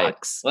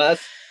talks. Well,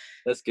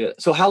 that's good.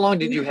 So how long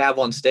did you have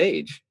on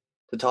stage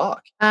to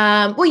talk?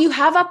 Well, you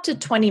have up to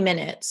 20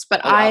 minutes,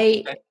 but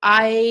they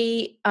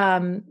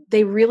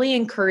really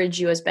encourage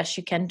you as best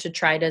you can to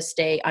try to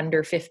stay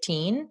under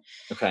 15.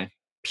 Okay.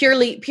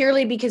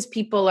 Purely because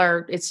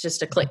it's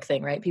just a click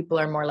thing, right? People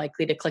are more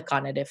likely to click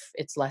on it if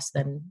it's less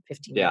than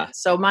 15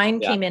 minutes. So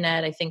mine came in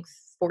at, I think,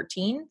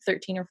 13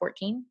 or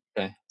 14.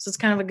 Okay. So it's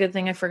kind of a good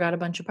thing I forgot a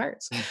bunch of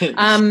parts.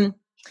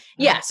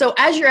 So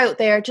as you're out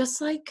there,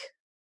 just like,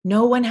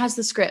 no one has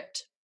the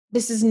script.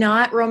 This is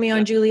not Romeo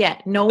and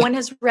Juliet. No one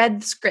has read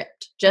the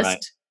script.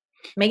 Just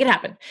make it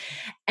happen.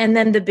 And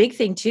then the big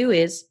thing too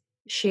is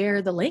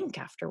share the link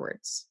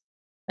afterwards.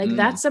 Like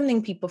that's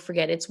something people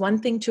forget. It's one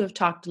thing to have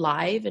talked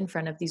live in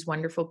front of these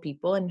wonderful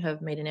people and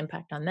have made an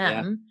impact on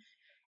them.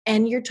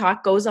 And your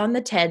talk goes on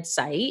the TED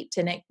site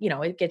and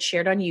it gets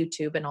shared on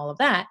YouTube and all of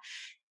that.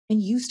 And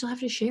you still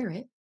have to share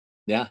it.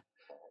 Yeah.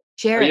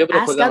 Share it.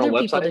 Ask other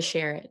people to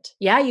share it.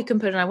 Yeah, you can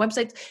put it on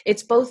websites.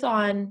 It's both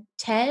on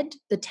TED,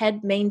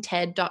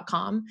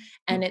 mainted.com,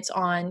 and it's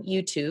on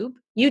YouTube.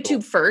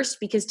 YouTube first,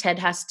 because TED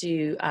has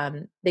to,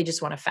 they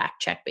just want to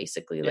fact check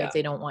basically. Like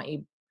they don't want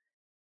you,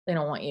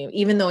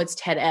 even though it's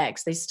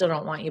TEDx, they still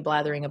don't want you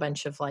blathering a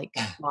bunch of like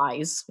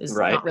lies. Is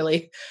not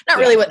really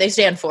what they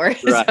stand for.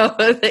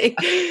 Right.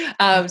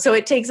 So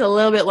it takes a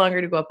little bit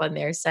longer to go up on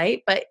their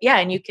site, but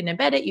and you can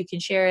embed it, you can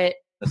share it.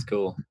 That's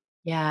cool.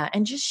 Yeah.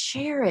 And just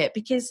share it,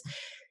 because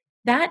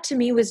that to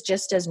me was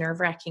just as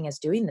nerve-wracking as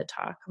doing the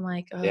talk. I'm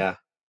like, oh. Yeah.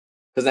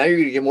 Because now you're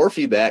going to get more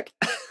feedback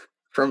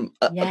from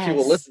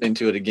people listening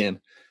to it again.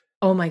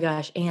 Oh my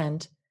gosh.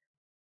 And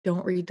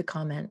don't read the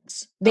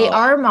comments. They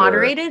are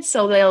moderated,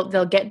 so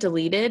they'll get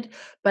deleted.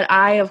 But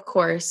I, of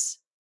course,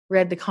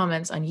 read the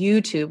comments on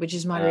YouTube, which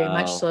is moderated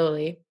much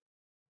slowly.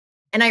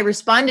 And I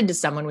responded to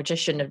someone, which I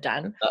shouldn't have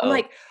done. I'm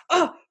like,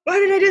 oh, why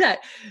did I do that?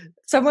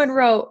 Someone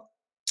wrote,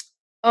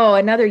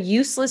 another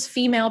useless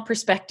female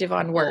perspective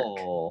on work.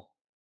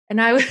 And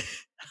I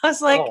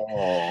was like,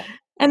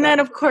 and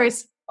then of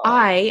course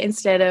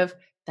instead of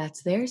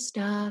that's their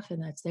stuff and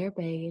that's their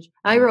page,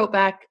 I wrote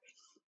back,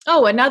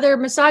 another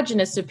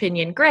misogynist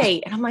opinion.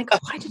 Great. And I'm like,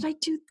 why did I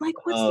do,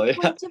 like, what's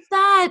the point of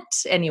that?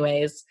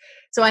 Anyways,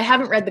 so I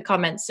haven't read the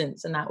comments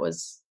since, and that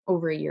was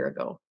over a year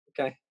ago.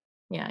 Okay.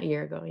 Yeah, a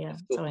year ago. Yeah.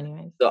 Cool. So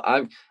anyways. So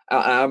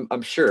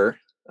I'm sure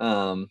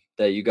that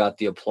you got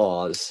the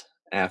applause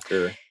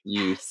after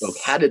you spoke.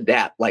 How did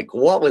that,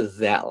 what was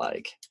that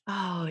like?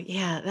 Oh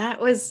yeah, that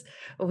was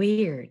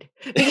weird.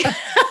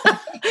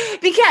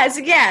 Because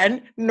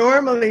again,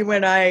 normally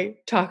when I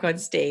talk on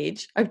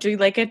stage, I'm doing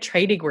like a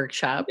training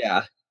workshop.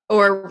 Yeah.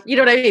 Or, you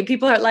know what I mean?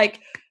 People are like,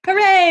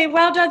 hooray,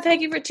 well done.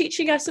 Thank you for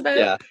teaching us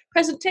about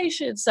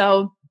presentation.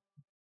 So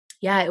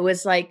it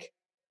was like,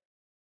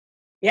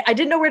 I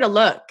didn't know where to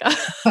look. I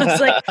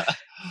was like,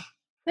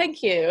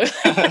 thank you.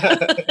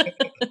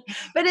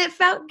 But it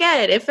felt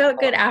good. It felt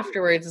good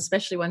afterwards,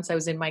 especially once I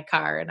was in my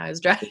car and I was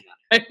driving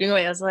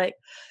away. I was like,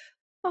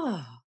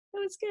 that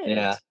was good.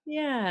 Yeah.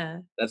 Yeah.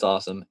 That's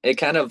awesome. It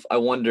kind of, I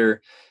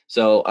wonder,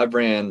 so I've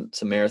ran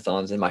some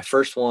marathons and my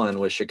first one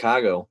was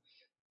Chicago.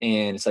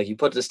 And it's like, you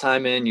put this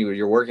time in,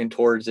 you're working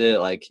towards it.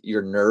 Like,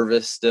 you're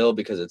nervous still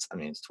because it's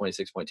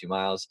 26.2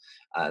 miles.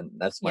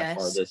 That's my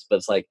farthest, but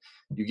it's like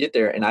you get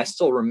there. And I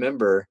still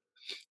remember,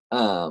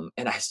 and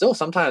I still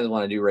sometimes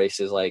want to do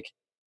races. Like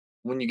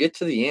when you get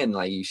to the end,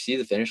 like you see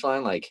the finish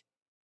line, like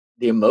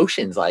the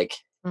emotions, like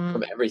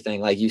from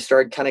everything, like you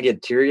start kind of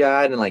get teary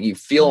eyed and like you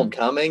feel them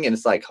coming. And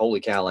it's like,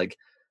 holy cow, like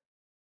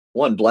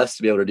one, blessed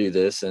to be able to do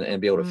this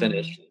and be able to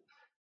finish.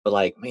 But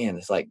like, man,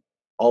 it's like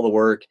all the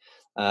work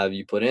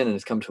you put in and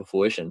it's come to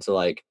fruition. So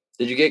like,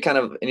 did you get kind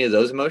of any of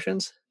those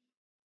emotions?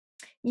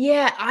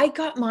 Yeah, I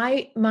got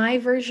my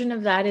version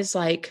of that is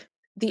like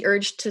the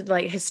urge to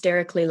like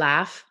hysterically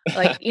laugh.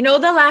 Like, the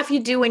laugh you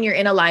do when you're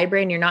in a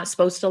library and you're not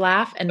supposed to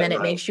laugh. And then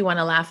it makes you want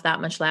to laugh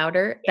that much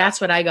louder. Yeah.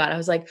 That's what I got. I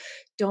was like,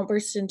 don't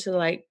burst into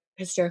like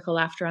hysterical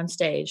laughter on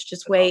stage.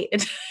 Just That's awesome.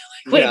 wait.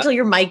 Wait till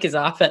your mic is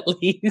off at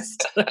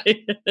least.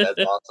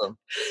 That's awesome.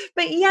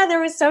 But yeah, there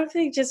was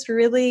something just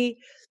really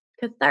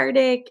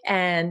cathartic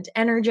and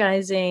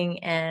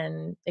energizing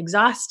and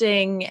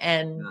exhausting.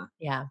 And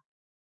yeah.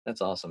 That's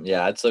awesome.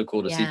 Yeah, it's so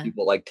cool to see Yeah.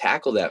 people like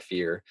tackle that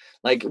fear.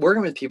 Like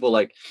working with people,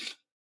 like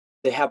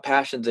they have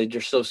passions, they're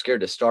just so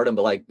scared to start them,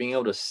 but like being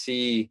able to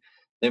see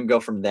them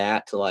go from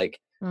that to like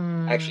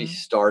actually Mm,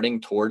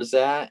 starting towards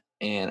that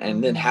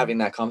and then mhm. having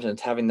that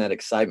confidence, having that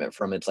excitement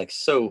from it's like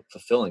so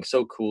fulfilling,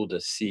 so cool to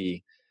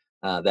see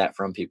that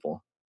from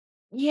people.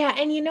 Yeah,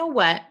 and you know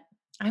what?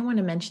 I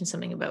wanna mention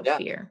something about Yeah,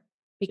 fear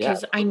yeah,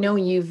 because I absolutely.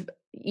 know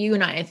you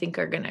and I think,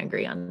 are gonna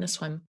agree on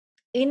this one.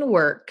 In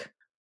work,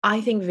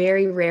 I think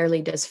very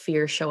rarely does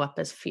fear show up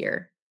as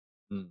fear.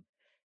 Mm,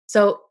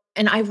 So,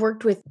 and I've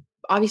worked with,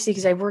 obviously,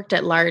 because I've worked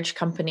at large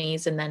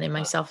companies and then in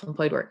my uh,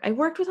 self-employed work, I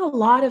worked with a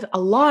lot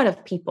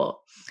of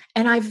people.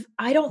 And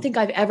I don't think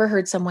I've ever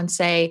heard someone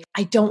say,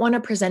 I don't want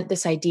to present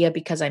this idea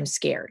because I'm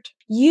scared.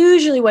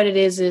 Usually what it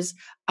is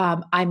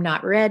I'm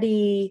not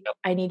ready. yep.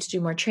 I need to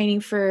do more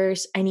training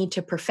first. I need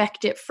to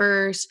perfect it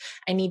first.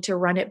 I need to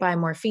run it by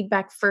more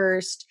feedback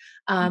first.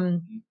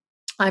 Um, Mhm.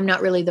 I'm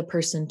not really the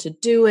person to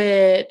do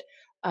it.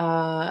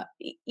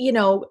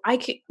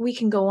 We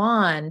can go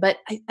on, but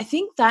I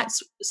think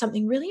that's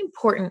something really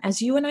important.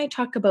 As you and I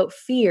talk about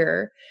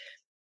fear,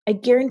 I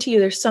guarantee you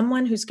there's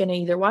someone who's going to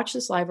either watch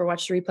this live or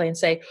watch the replay and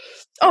say,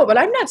 oh, but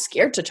I'm not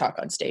scared to talk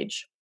on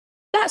stage.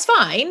 That's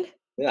fine.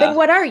 Then Yeah,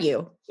 what are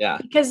you? yeah,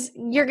 Because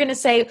you're going to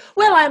say,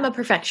 well, I'm a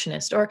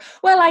perfectionist, or,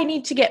 well, I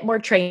need to get more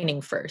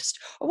training first,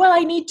 or, well, I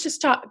need to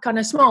talk on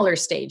a smaller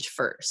stage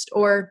first,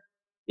 or,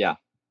 yeah.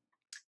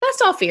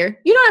 that's all fear.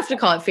 You don't have to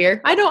call it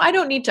fear. I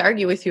don't need to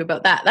argue with you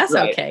about that. That's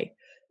Right. okay.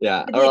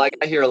 Yeah. But Or like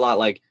I hear a lot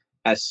like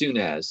as soon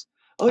as,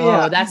 oh yeah, oh,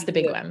 I'm that's gonna the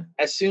do big it one.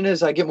 as soon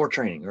as I get more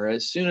training or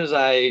as soon as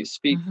I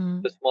speak to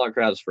Mhm. smaller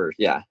crowds first.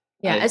 Yeah.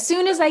 Yeah, I as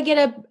soon as I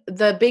get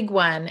the big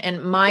one,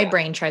 and my yeah,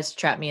 brain tries to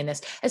trap me in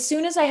this, as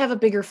soon as I have a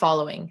bigger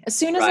following, as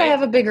soon as I right.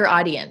 have a bigger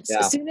audience, as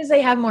Yeah. soon as I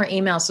have more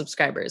email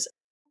subscribers.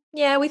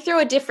 Yeah, we throw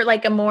a different,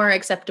 like a more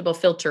acceptable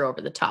filter over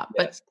the top,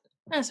 but Yes.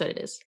 that's what it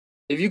is.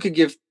 If you could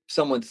give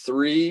someone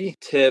 3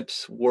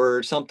 tips,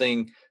 words,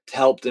 something to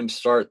help them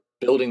start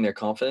building their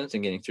confidence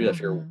and getting through that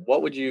fear, Mhm.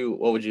 what would you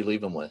leave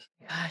them with?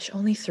 Gosh,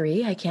 only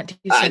 3? I can't do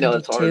I know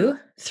it's hard though. 72?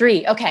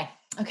 3, okay,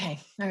 okay,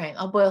 all right,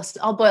 I'll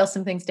boil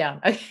some things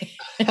down, okay.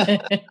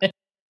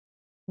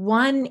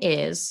 One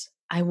is,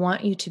 I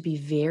want you to be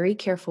very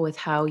careful with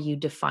how you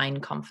define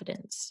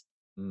confidence.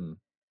 Mm,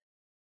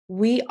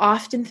 We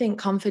often think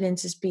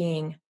confidence is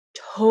being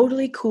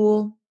totally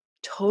cool,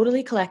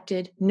 totally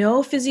collected,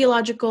 no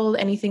physiological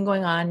anything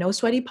going on, no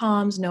sweaty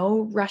palms,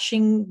 no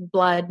rushing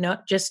blood, no,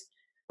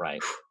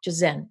 right. just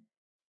zen.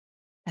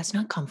 That's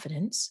not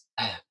confidence.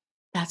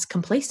 That's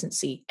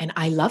complacency. And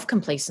I love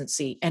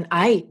complacency. And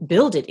I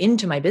build it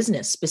into my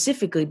business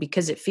specifically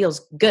because it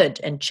feels good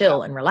and Yeah.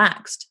 chill and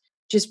relaxed.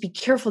 Just be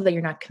careful that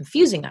you're not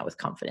confusing that with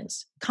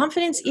confidence.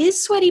 Confidence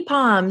is sweaty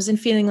palms and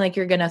feeling like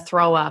you're going to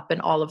throw up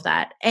and all of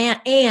that,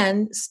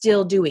 and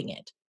still doing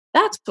it.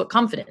 That's what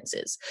confidence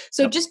is.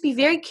 So Yep. just be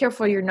very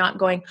careful you're not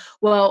going,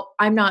 well,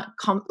 I'm not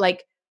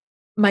like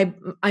my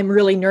I'm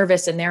really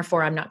nervous and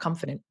therefore I'm not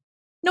confident.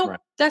 Nope, Right.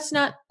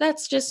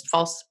 that's just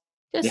false.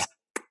 Yeah. Just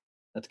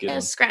That's a good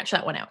one. scratch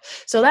that one out.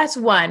 So that's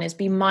one, is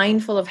be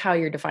mindful of how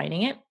you're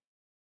defining it.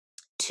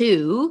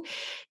 Two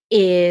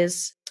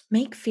is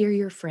make fear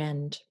your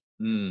friend,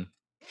 Mm,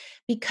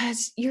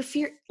 because your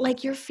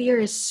fear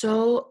is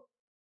so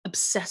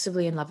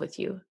obsessively in love with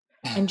you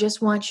and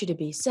just wants you to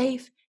be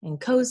safe and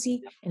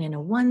cozy and in a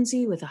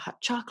onesie with a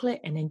hot chocolate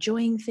and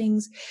enjoying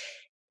things.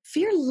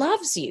 Fear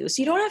loves you.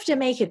 So you don't have to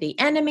make it the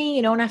enemy.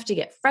 You don't have to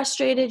get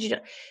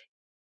frustrated.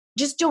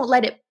 Just don't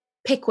let it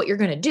pick what you're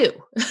going to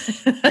do.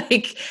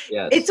 Like,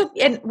 yes.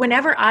 and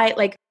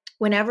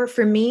whenever,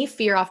 for me,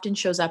 fear often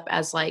shows up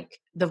as like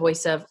the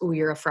voice of, oh,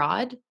 you're a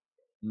fraud.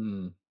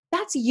 Mm,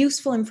 That's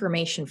useful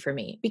information for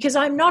me because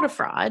I'm not a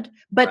fraud,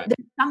 but right.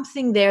 there's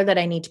something there that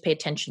I need to pay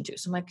attention to.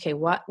 So I'm like, okay,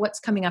 what's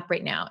coming up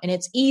right now? And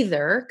it's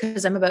either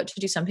because I'm about to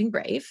do something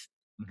brave,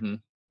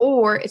 Mhm.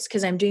 or it's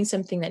because I'm doing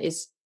something that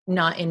is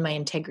not in my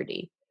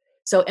integrity.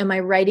 So am I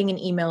writing an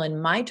email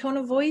in my tone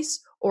of voice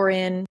or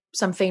in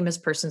some famous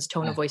person's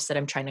tone of voice that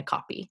I'm trying to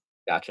copy?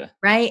 Gotcha.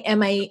 Right?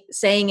 Am I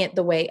saying it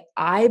the way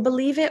I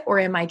believe it, or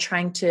am I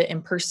trying to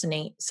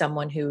impersonate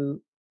someone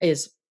who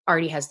is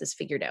already has this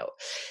figured out?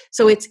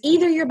 So Yeah. it's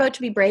either you're about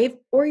to be brave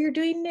or you're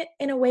doing it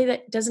in a way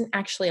that doesn't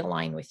actually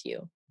align with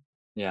you.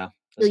 Yeah.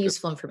 That's Really good.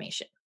 useful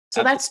information.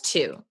 So Absolutely. that's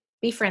two.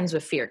 Be friends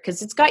with fear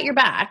because it's got your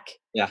back.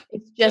 Yeah.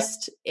 It's Yeah.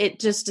 just it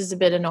just is a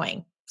bit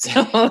annoying. So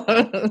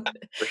so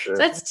For sure.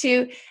 that's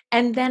two.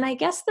 And then I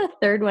guess the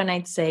third one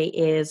I'd say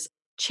is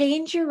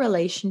change your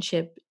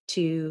relationship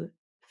to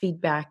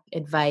feedback,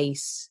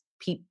 advice,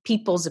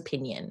 people's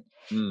opinion.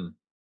 Mm,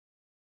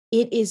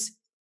 It is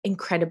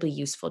incredibly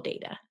useful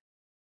data.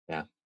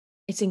 yeah.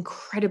 It's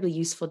incredibly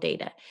useful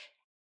data.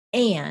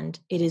 And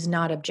it is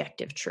not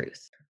objective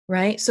truth,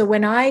 right? So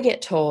when I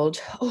get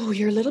told, oh,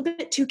 you're a little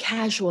bit too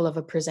casual of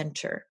a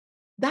presenter,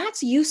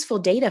 that's useful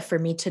data for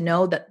me to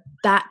know that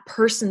that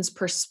person's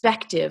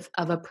perspective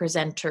of a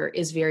presenter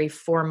is very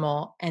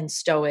formal and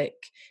stoic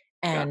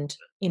Gotcha. and,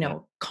 Yeah.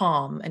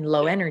 calm and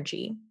low Yeah.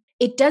 energy.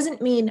 It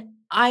doesn't mean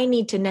I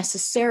need to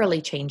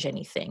necessarily change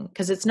anything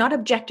because it's not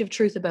objective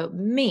truth about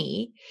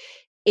me.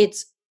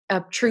 It's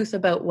a truth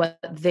about what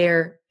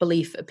their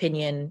belief,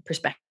 opinion,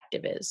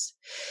 perspective is.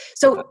 Okay.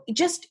 So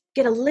just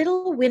get a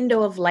little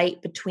window of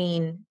light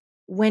between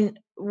when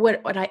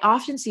what I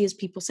often see is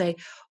people say,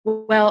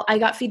 well, I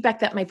got feedback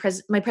that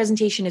my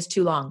presentation is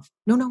too long.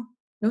 No,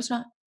 it's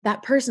not.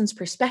 That person's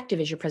perspective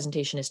is your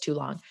presentation is too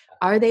long.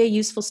 Are they a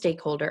useful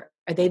stakeholder?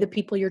 Are they the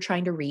people you're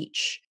trying to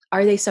reach?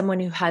 Are they someone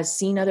who has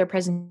seen other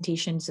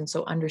presentations and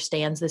so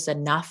understands this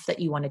enough that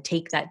you want to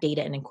take that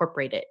data and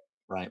incorporate it?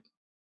 Right.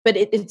 But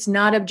it's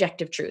not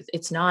objective truth.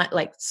 It's not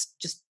like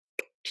just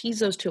tease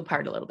those two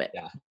apart a little bit.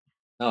 Yeah.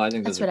 No, I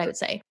think That's those are what I great. would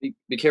say.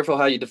 Be careful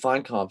how you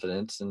define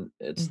confidence, and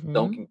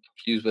don't Mhm.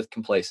 confuse with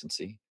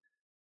complacency.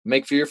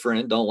 Make for your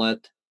friend. Don't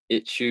let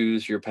it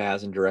choose your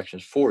paths and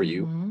directions for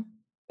you, Mhm.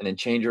 and then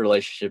change your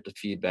relationship to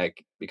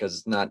feedback because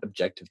it's not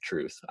objective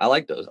truth. I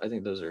like those. I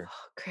think those are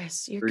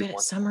Chris, you're 3 good at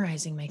points.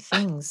 summarizing my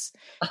things.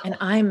 And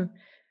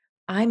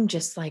I'm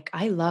just like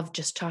I love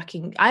just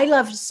talking. I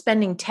love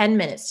spending 10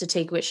 minutes to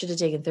take what should have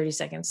taken 30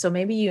 seconds. So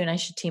maybe you and I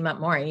should team up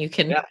more and you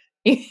can Yeah,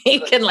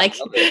 you can I like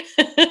love it.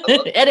 I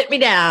love edit me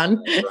down.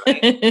 that,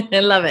 right? I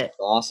love it.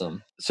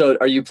 Awesome. So,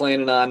 are you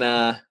planning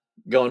on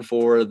going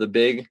for the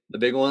big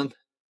one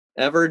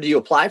ever? Do you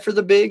apply for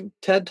the big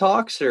TED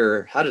Talks,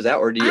 or how does that,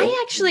 or do you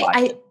I actually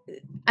invite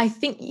it? I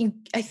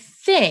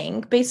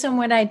think based on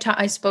what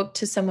I spoke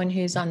to someone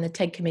who's on the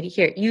TED committee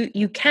here.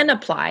 You can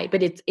apply,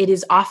 but it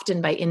is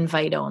often by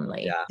invite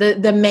only. Yeah,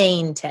 The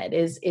main TED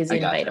is I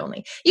invite gotcha.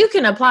 only. You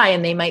can apply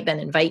and they might then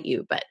invite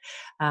you, but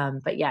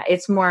yeah,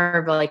 it's more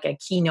of like a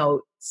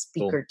keynote Cool.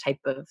 speaker type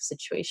of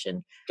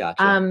situation.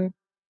 Gotcha. Um,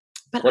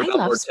 but What I about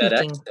love more TEDx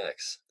speaking.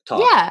 talks?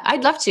 Yeah,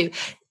 I'd love to.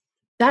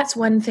 That's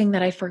one thing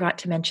that I forgot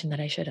to mention that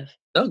I should have.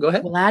 No, go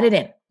ahead. We'll add it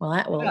in.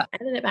 Yeah. We'll edit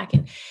it back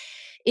in.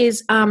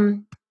 Is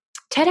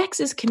TEDx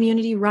is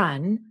community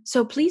run,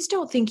 so please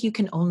don't think you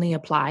can only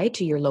apply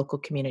to your local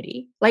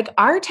community. Like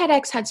our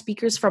TEDx had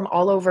speakers from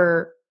all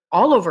over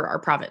our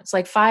province,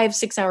 like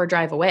 5-6 hour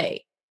drive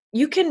away.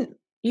 You can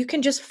you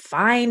can just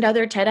find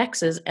other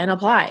TEDx's and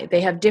apply.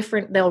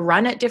 They'll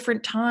run at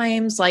different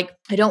times. Like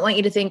I don't want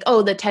you to think,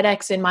 oh, the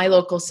TEDx in my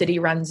local city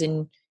runs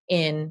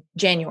in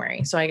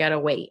January, so I got to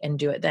wait and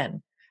do it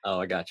then. Oh,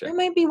 I gotcha. There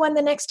might be one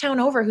the next town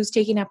over who's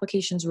taking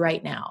applications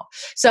right now.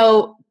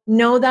 So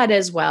know that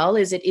as well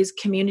is it is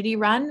community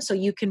run. So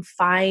you can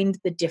find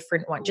the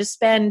different one.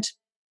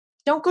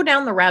 Don't go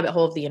down the rabbit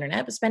hole of the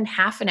internet, but spend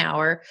half an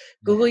hour,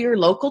 Google your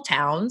local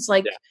towns. Yeah.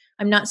 Like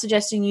I'm not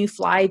suggesting you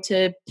fly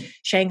to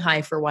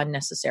Shanghai for one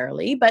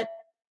necessarily, but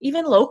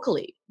even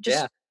locally, Yeah.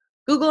 just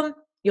Google them.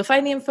 You'll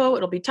find the info.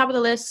 It'll be top of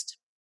the list.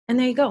 And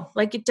there you go.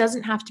 Like it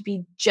doesn't have to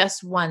be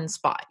just one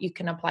spot. You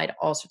can apply to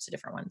all sorts of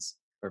different ones.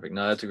 Perfect.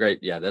 No, that's a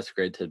great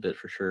tidbit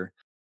for sure.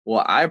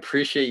 Well, I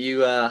appreciate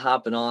you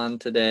hopping on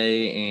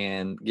today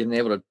and getting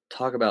able to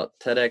talk about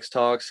TEDx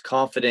talks,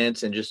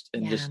 confidence, and just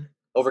Yeah.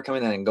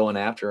 overcoming that and going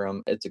after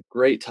them. It's a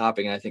great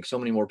topic, and I think so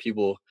many more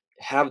people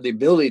have the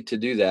ability to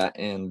do that,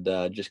 and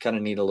just kind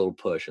of need a little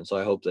push. And so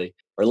I hope they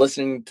are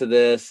listening to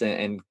this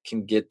and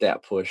can get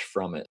that push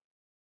from it.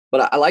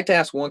 But I like to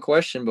ask one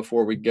question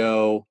before we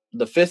go.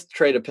 The fifth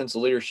trait of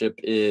pencil leadership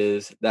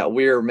is that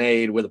we're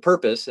made with a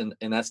purpose, and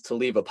that's to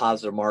leave a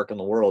positive mark on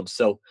the world.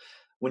 So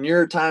when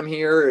your time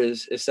here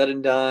is said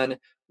and done,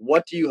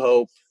 what do you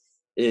hope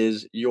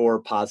is your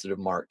positive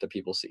mark that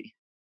people see?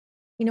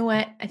 You know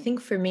what? I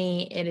think for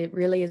me, it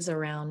really is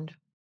around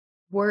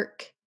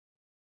work.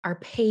 Our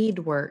paid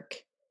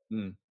work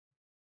Mm,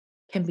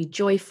 can be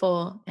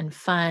joyful and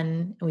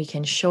fun. And we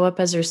can show up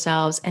as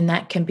ourselves, and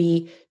that can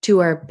be to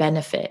our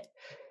benefit.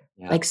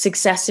 yeah, Like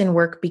success in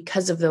work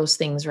because of those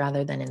things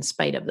rather than in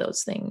spite of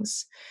those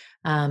things.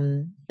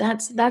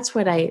 That's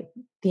what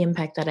the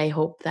impact that I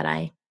hope that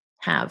I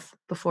have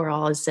before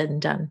all is said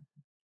and done.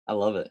 I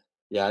love it.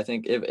 Yeah, I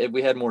think if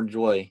we had more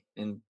joy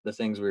in the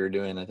things we were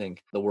doing, I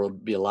think the world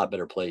would be a lot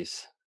better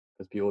place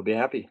because people would be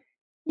happy.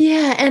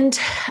 Yeah, and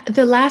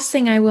the last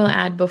thing I will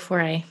add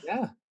before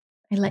Yeah,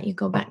 I let you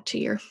go back to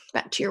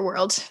your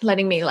world,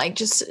 letting me like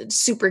just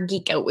super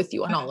geek out with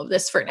you on all of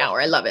this for an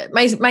hour. I love it.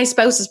 My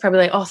spouse is probably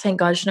like, "Oh, thank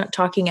God she's not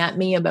talking at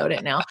me about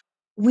it now."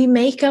 We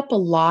make up a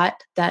lot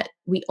that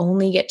we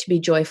only get to be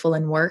joyful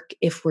in work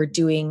if we're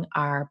doing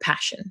our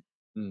passion.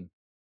 mm,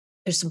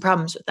 There's some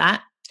problems with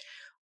that.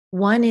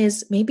 One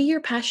is maybe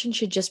your passion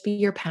should just be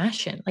your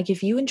passion. Like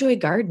if you enjoy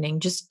gardening,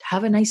 just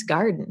have a nice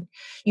garden.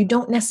 You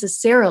don't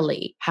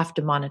necessarily have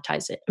to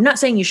monetize it. I'm not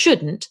saying you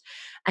shouldn't.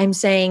 I'm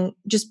saying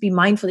just be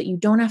mindful that you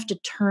don't have to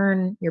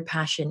turn your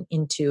passion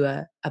into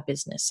a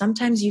business.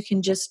 Sometimes you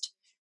can just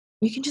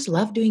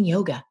love doing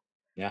yoga.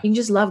 yeah, You can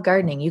just love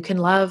gardening. You can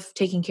love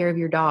taking care of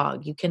your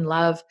dog. You can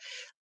love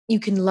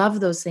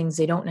those things.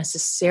 They don't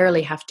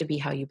necessarily have to be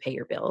how you pay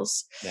your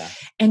bills. yeah,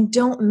 And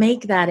don't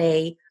make that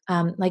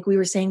like we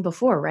were saying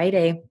before,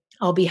 right?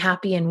 I'll be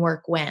happy in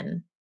work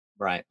when.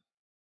 right.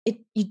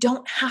 you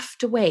don't have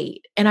to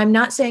wait. And I'm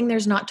not saying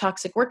there's not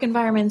toxic work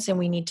environments and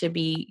we need to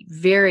be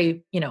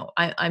very,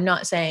 I'm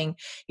not saying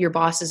your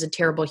boss is a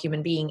terrible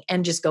human being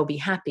and just go be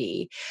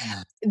happy.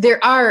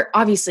 There are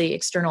obviously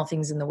external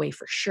things in the way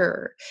for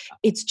sure.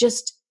 It's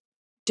just,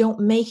 don't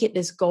make it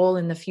this goal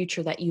in the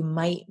future that you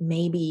might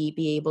maybe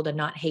be able to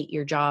not hate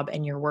your job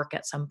and your work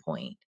at some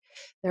point.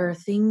 There are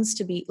things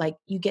to be like,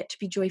 you get to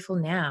be joyful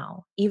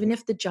now, even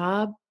if the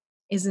job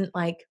isn't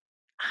like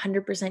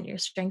 100% your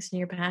strengths and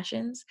your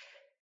passions.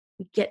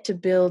 We get to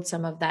build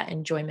some of that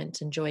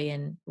enjoyment and joy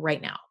in right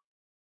now.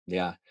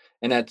 Yeah.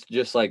 And that's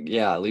just like,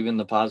 leaving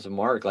the positive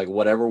mark, like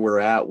whatever we're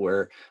at,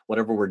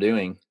 whatever we're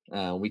doing,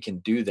 we can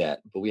do that,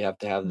 but we have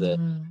to have the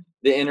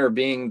inner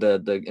being,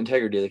 the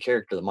integrity, the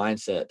character, the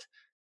mindset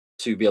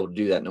to be able to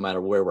do that no matter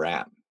where we're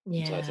at.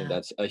 Yeah. So I think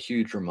that's a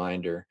huge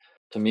reminder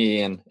to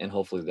me and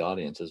hopefully the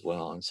audience as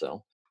well. And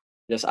so,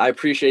 yes, I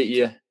appreciate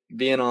you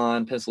being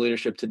on Pencil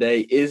Leadership today.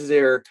 Is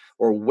there,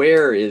 or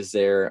where is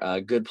there a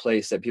good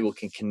place that people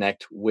can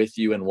connect with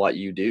you and what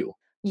you do?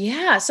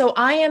 Yeah. So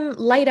I am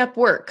Light Up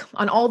Work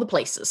on all the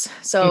places.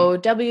 So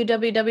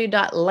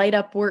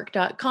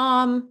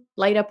www.lightupwork.com,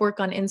 Light Up Work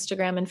on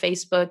Instagram and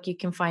Facebook. You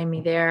can find me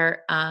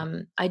there.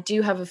 I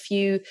do have a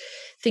few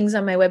things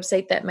on my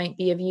website that might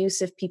be of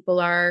use if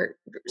people are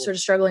sort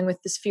of struggling with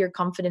this fear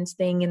confidence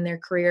thing in their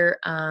career.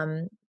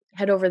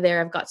 Head over there.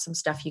 I've got some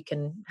stuff you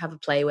can have a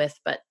play with,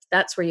 but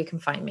that's where you can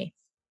find me.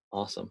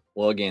 Awesome.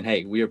 Well, again,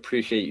 hey, we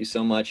appreciate you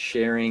so much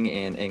sharing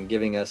and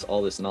giving us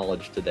all this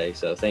knowledge today.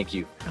 So thank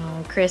you.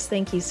 Oh, Chris,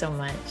 thank you so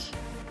much.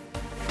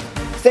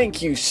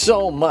 Thank you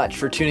so much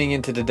for tuning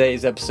into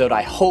today's episode.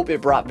 I hope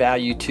it brought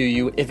value to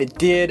you. If it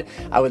did,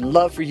 I would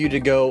love for you to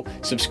go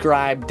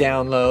subscribe,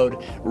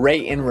 download,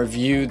 rate, and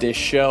review this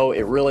show.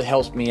 It really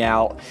helps me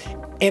out.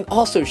 And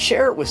also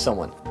share it with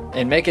someone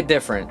and make a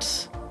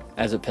difference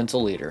as a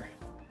pencil leader.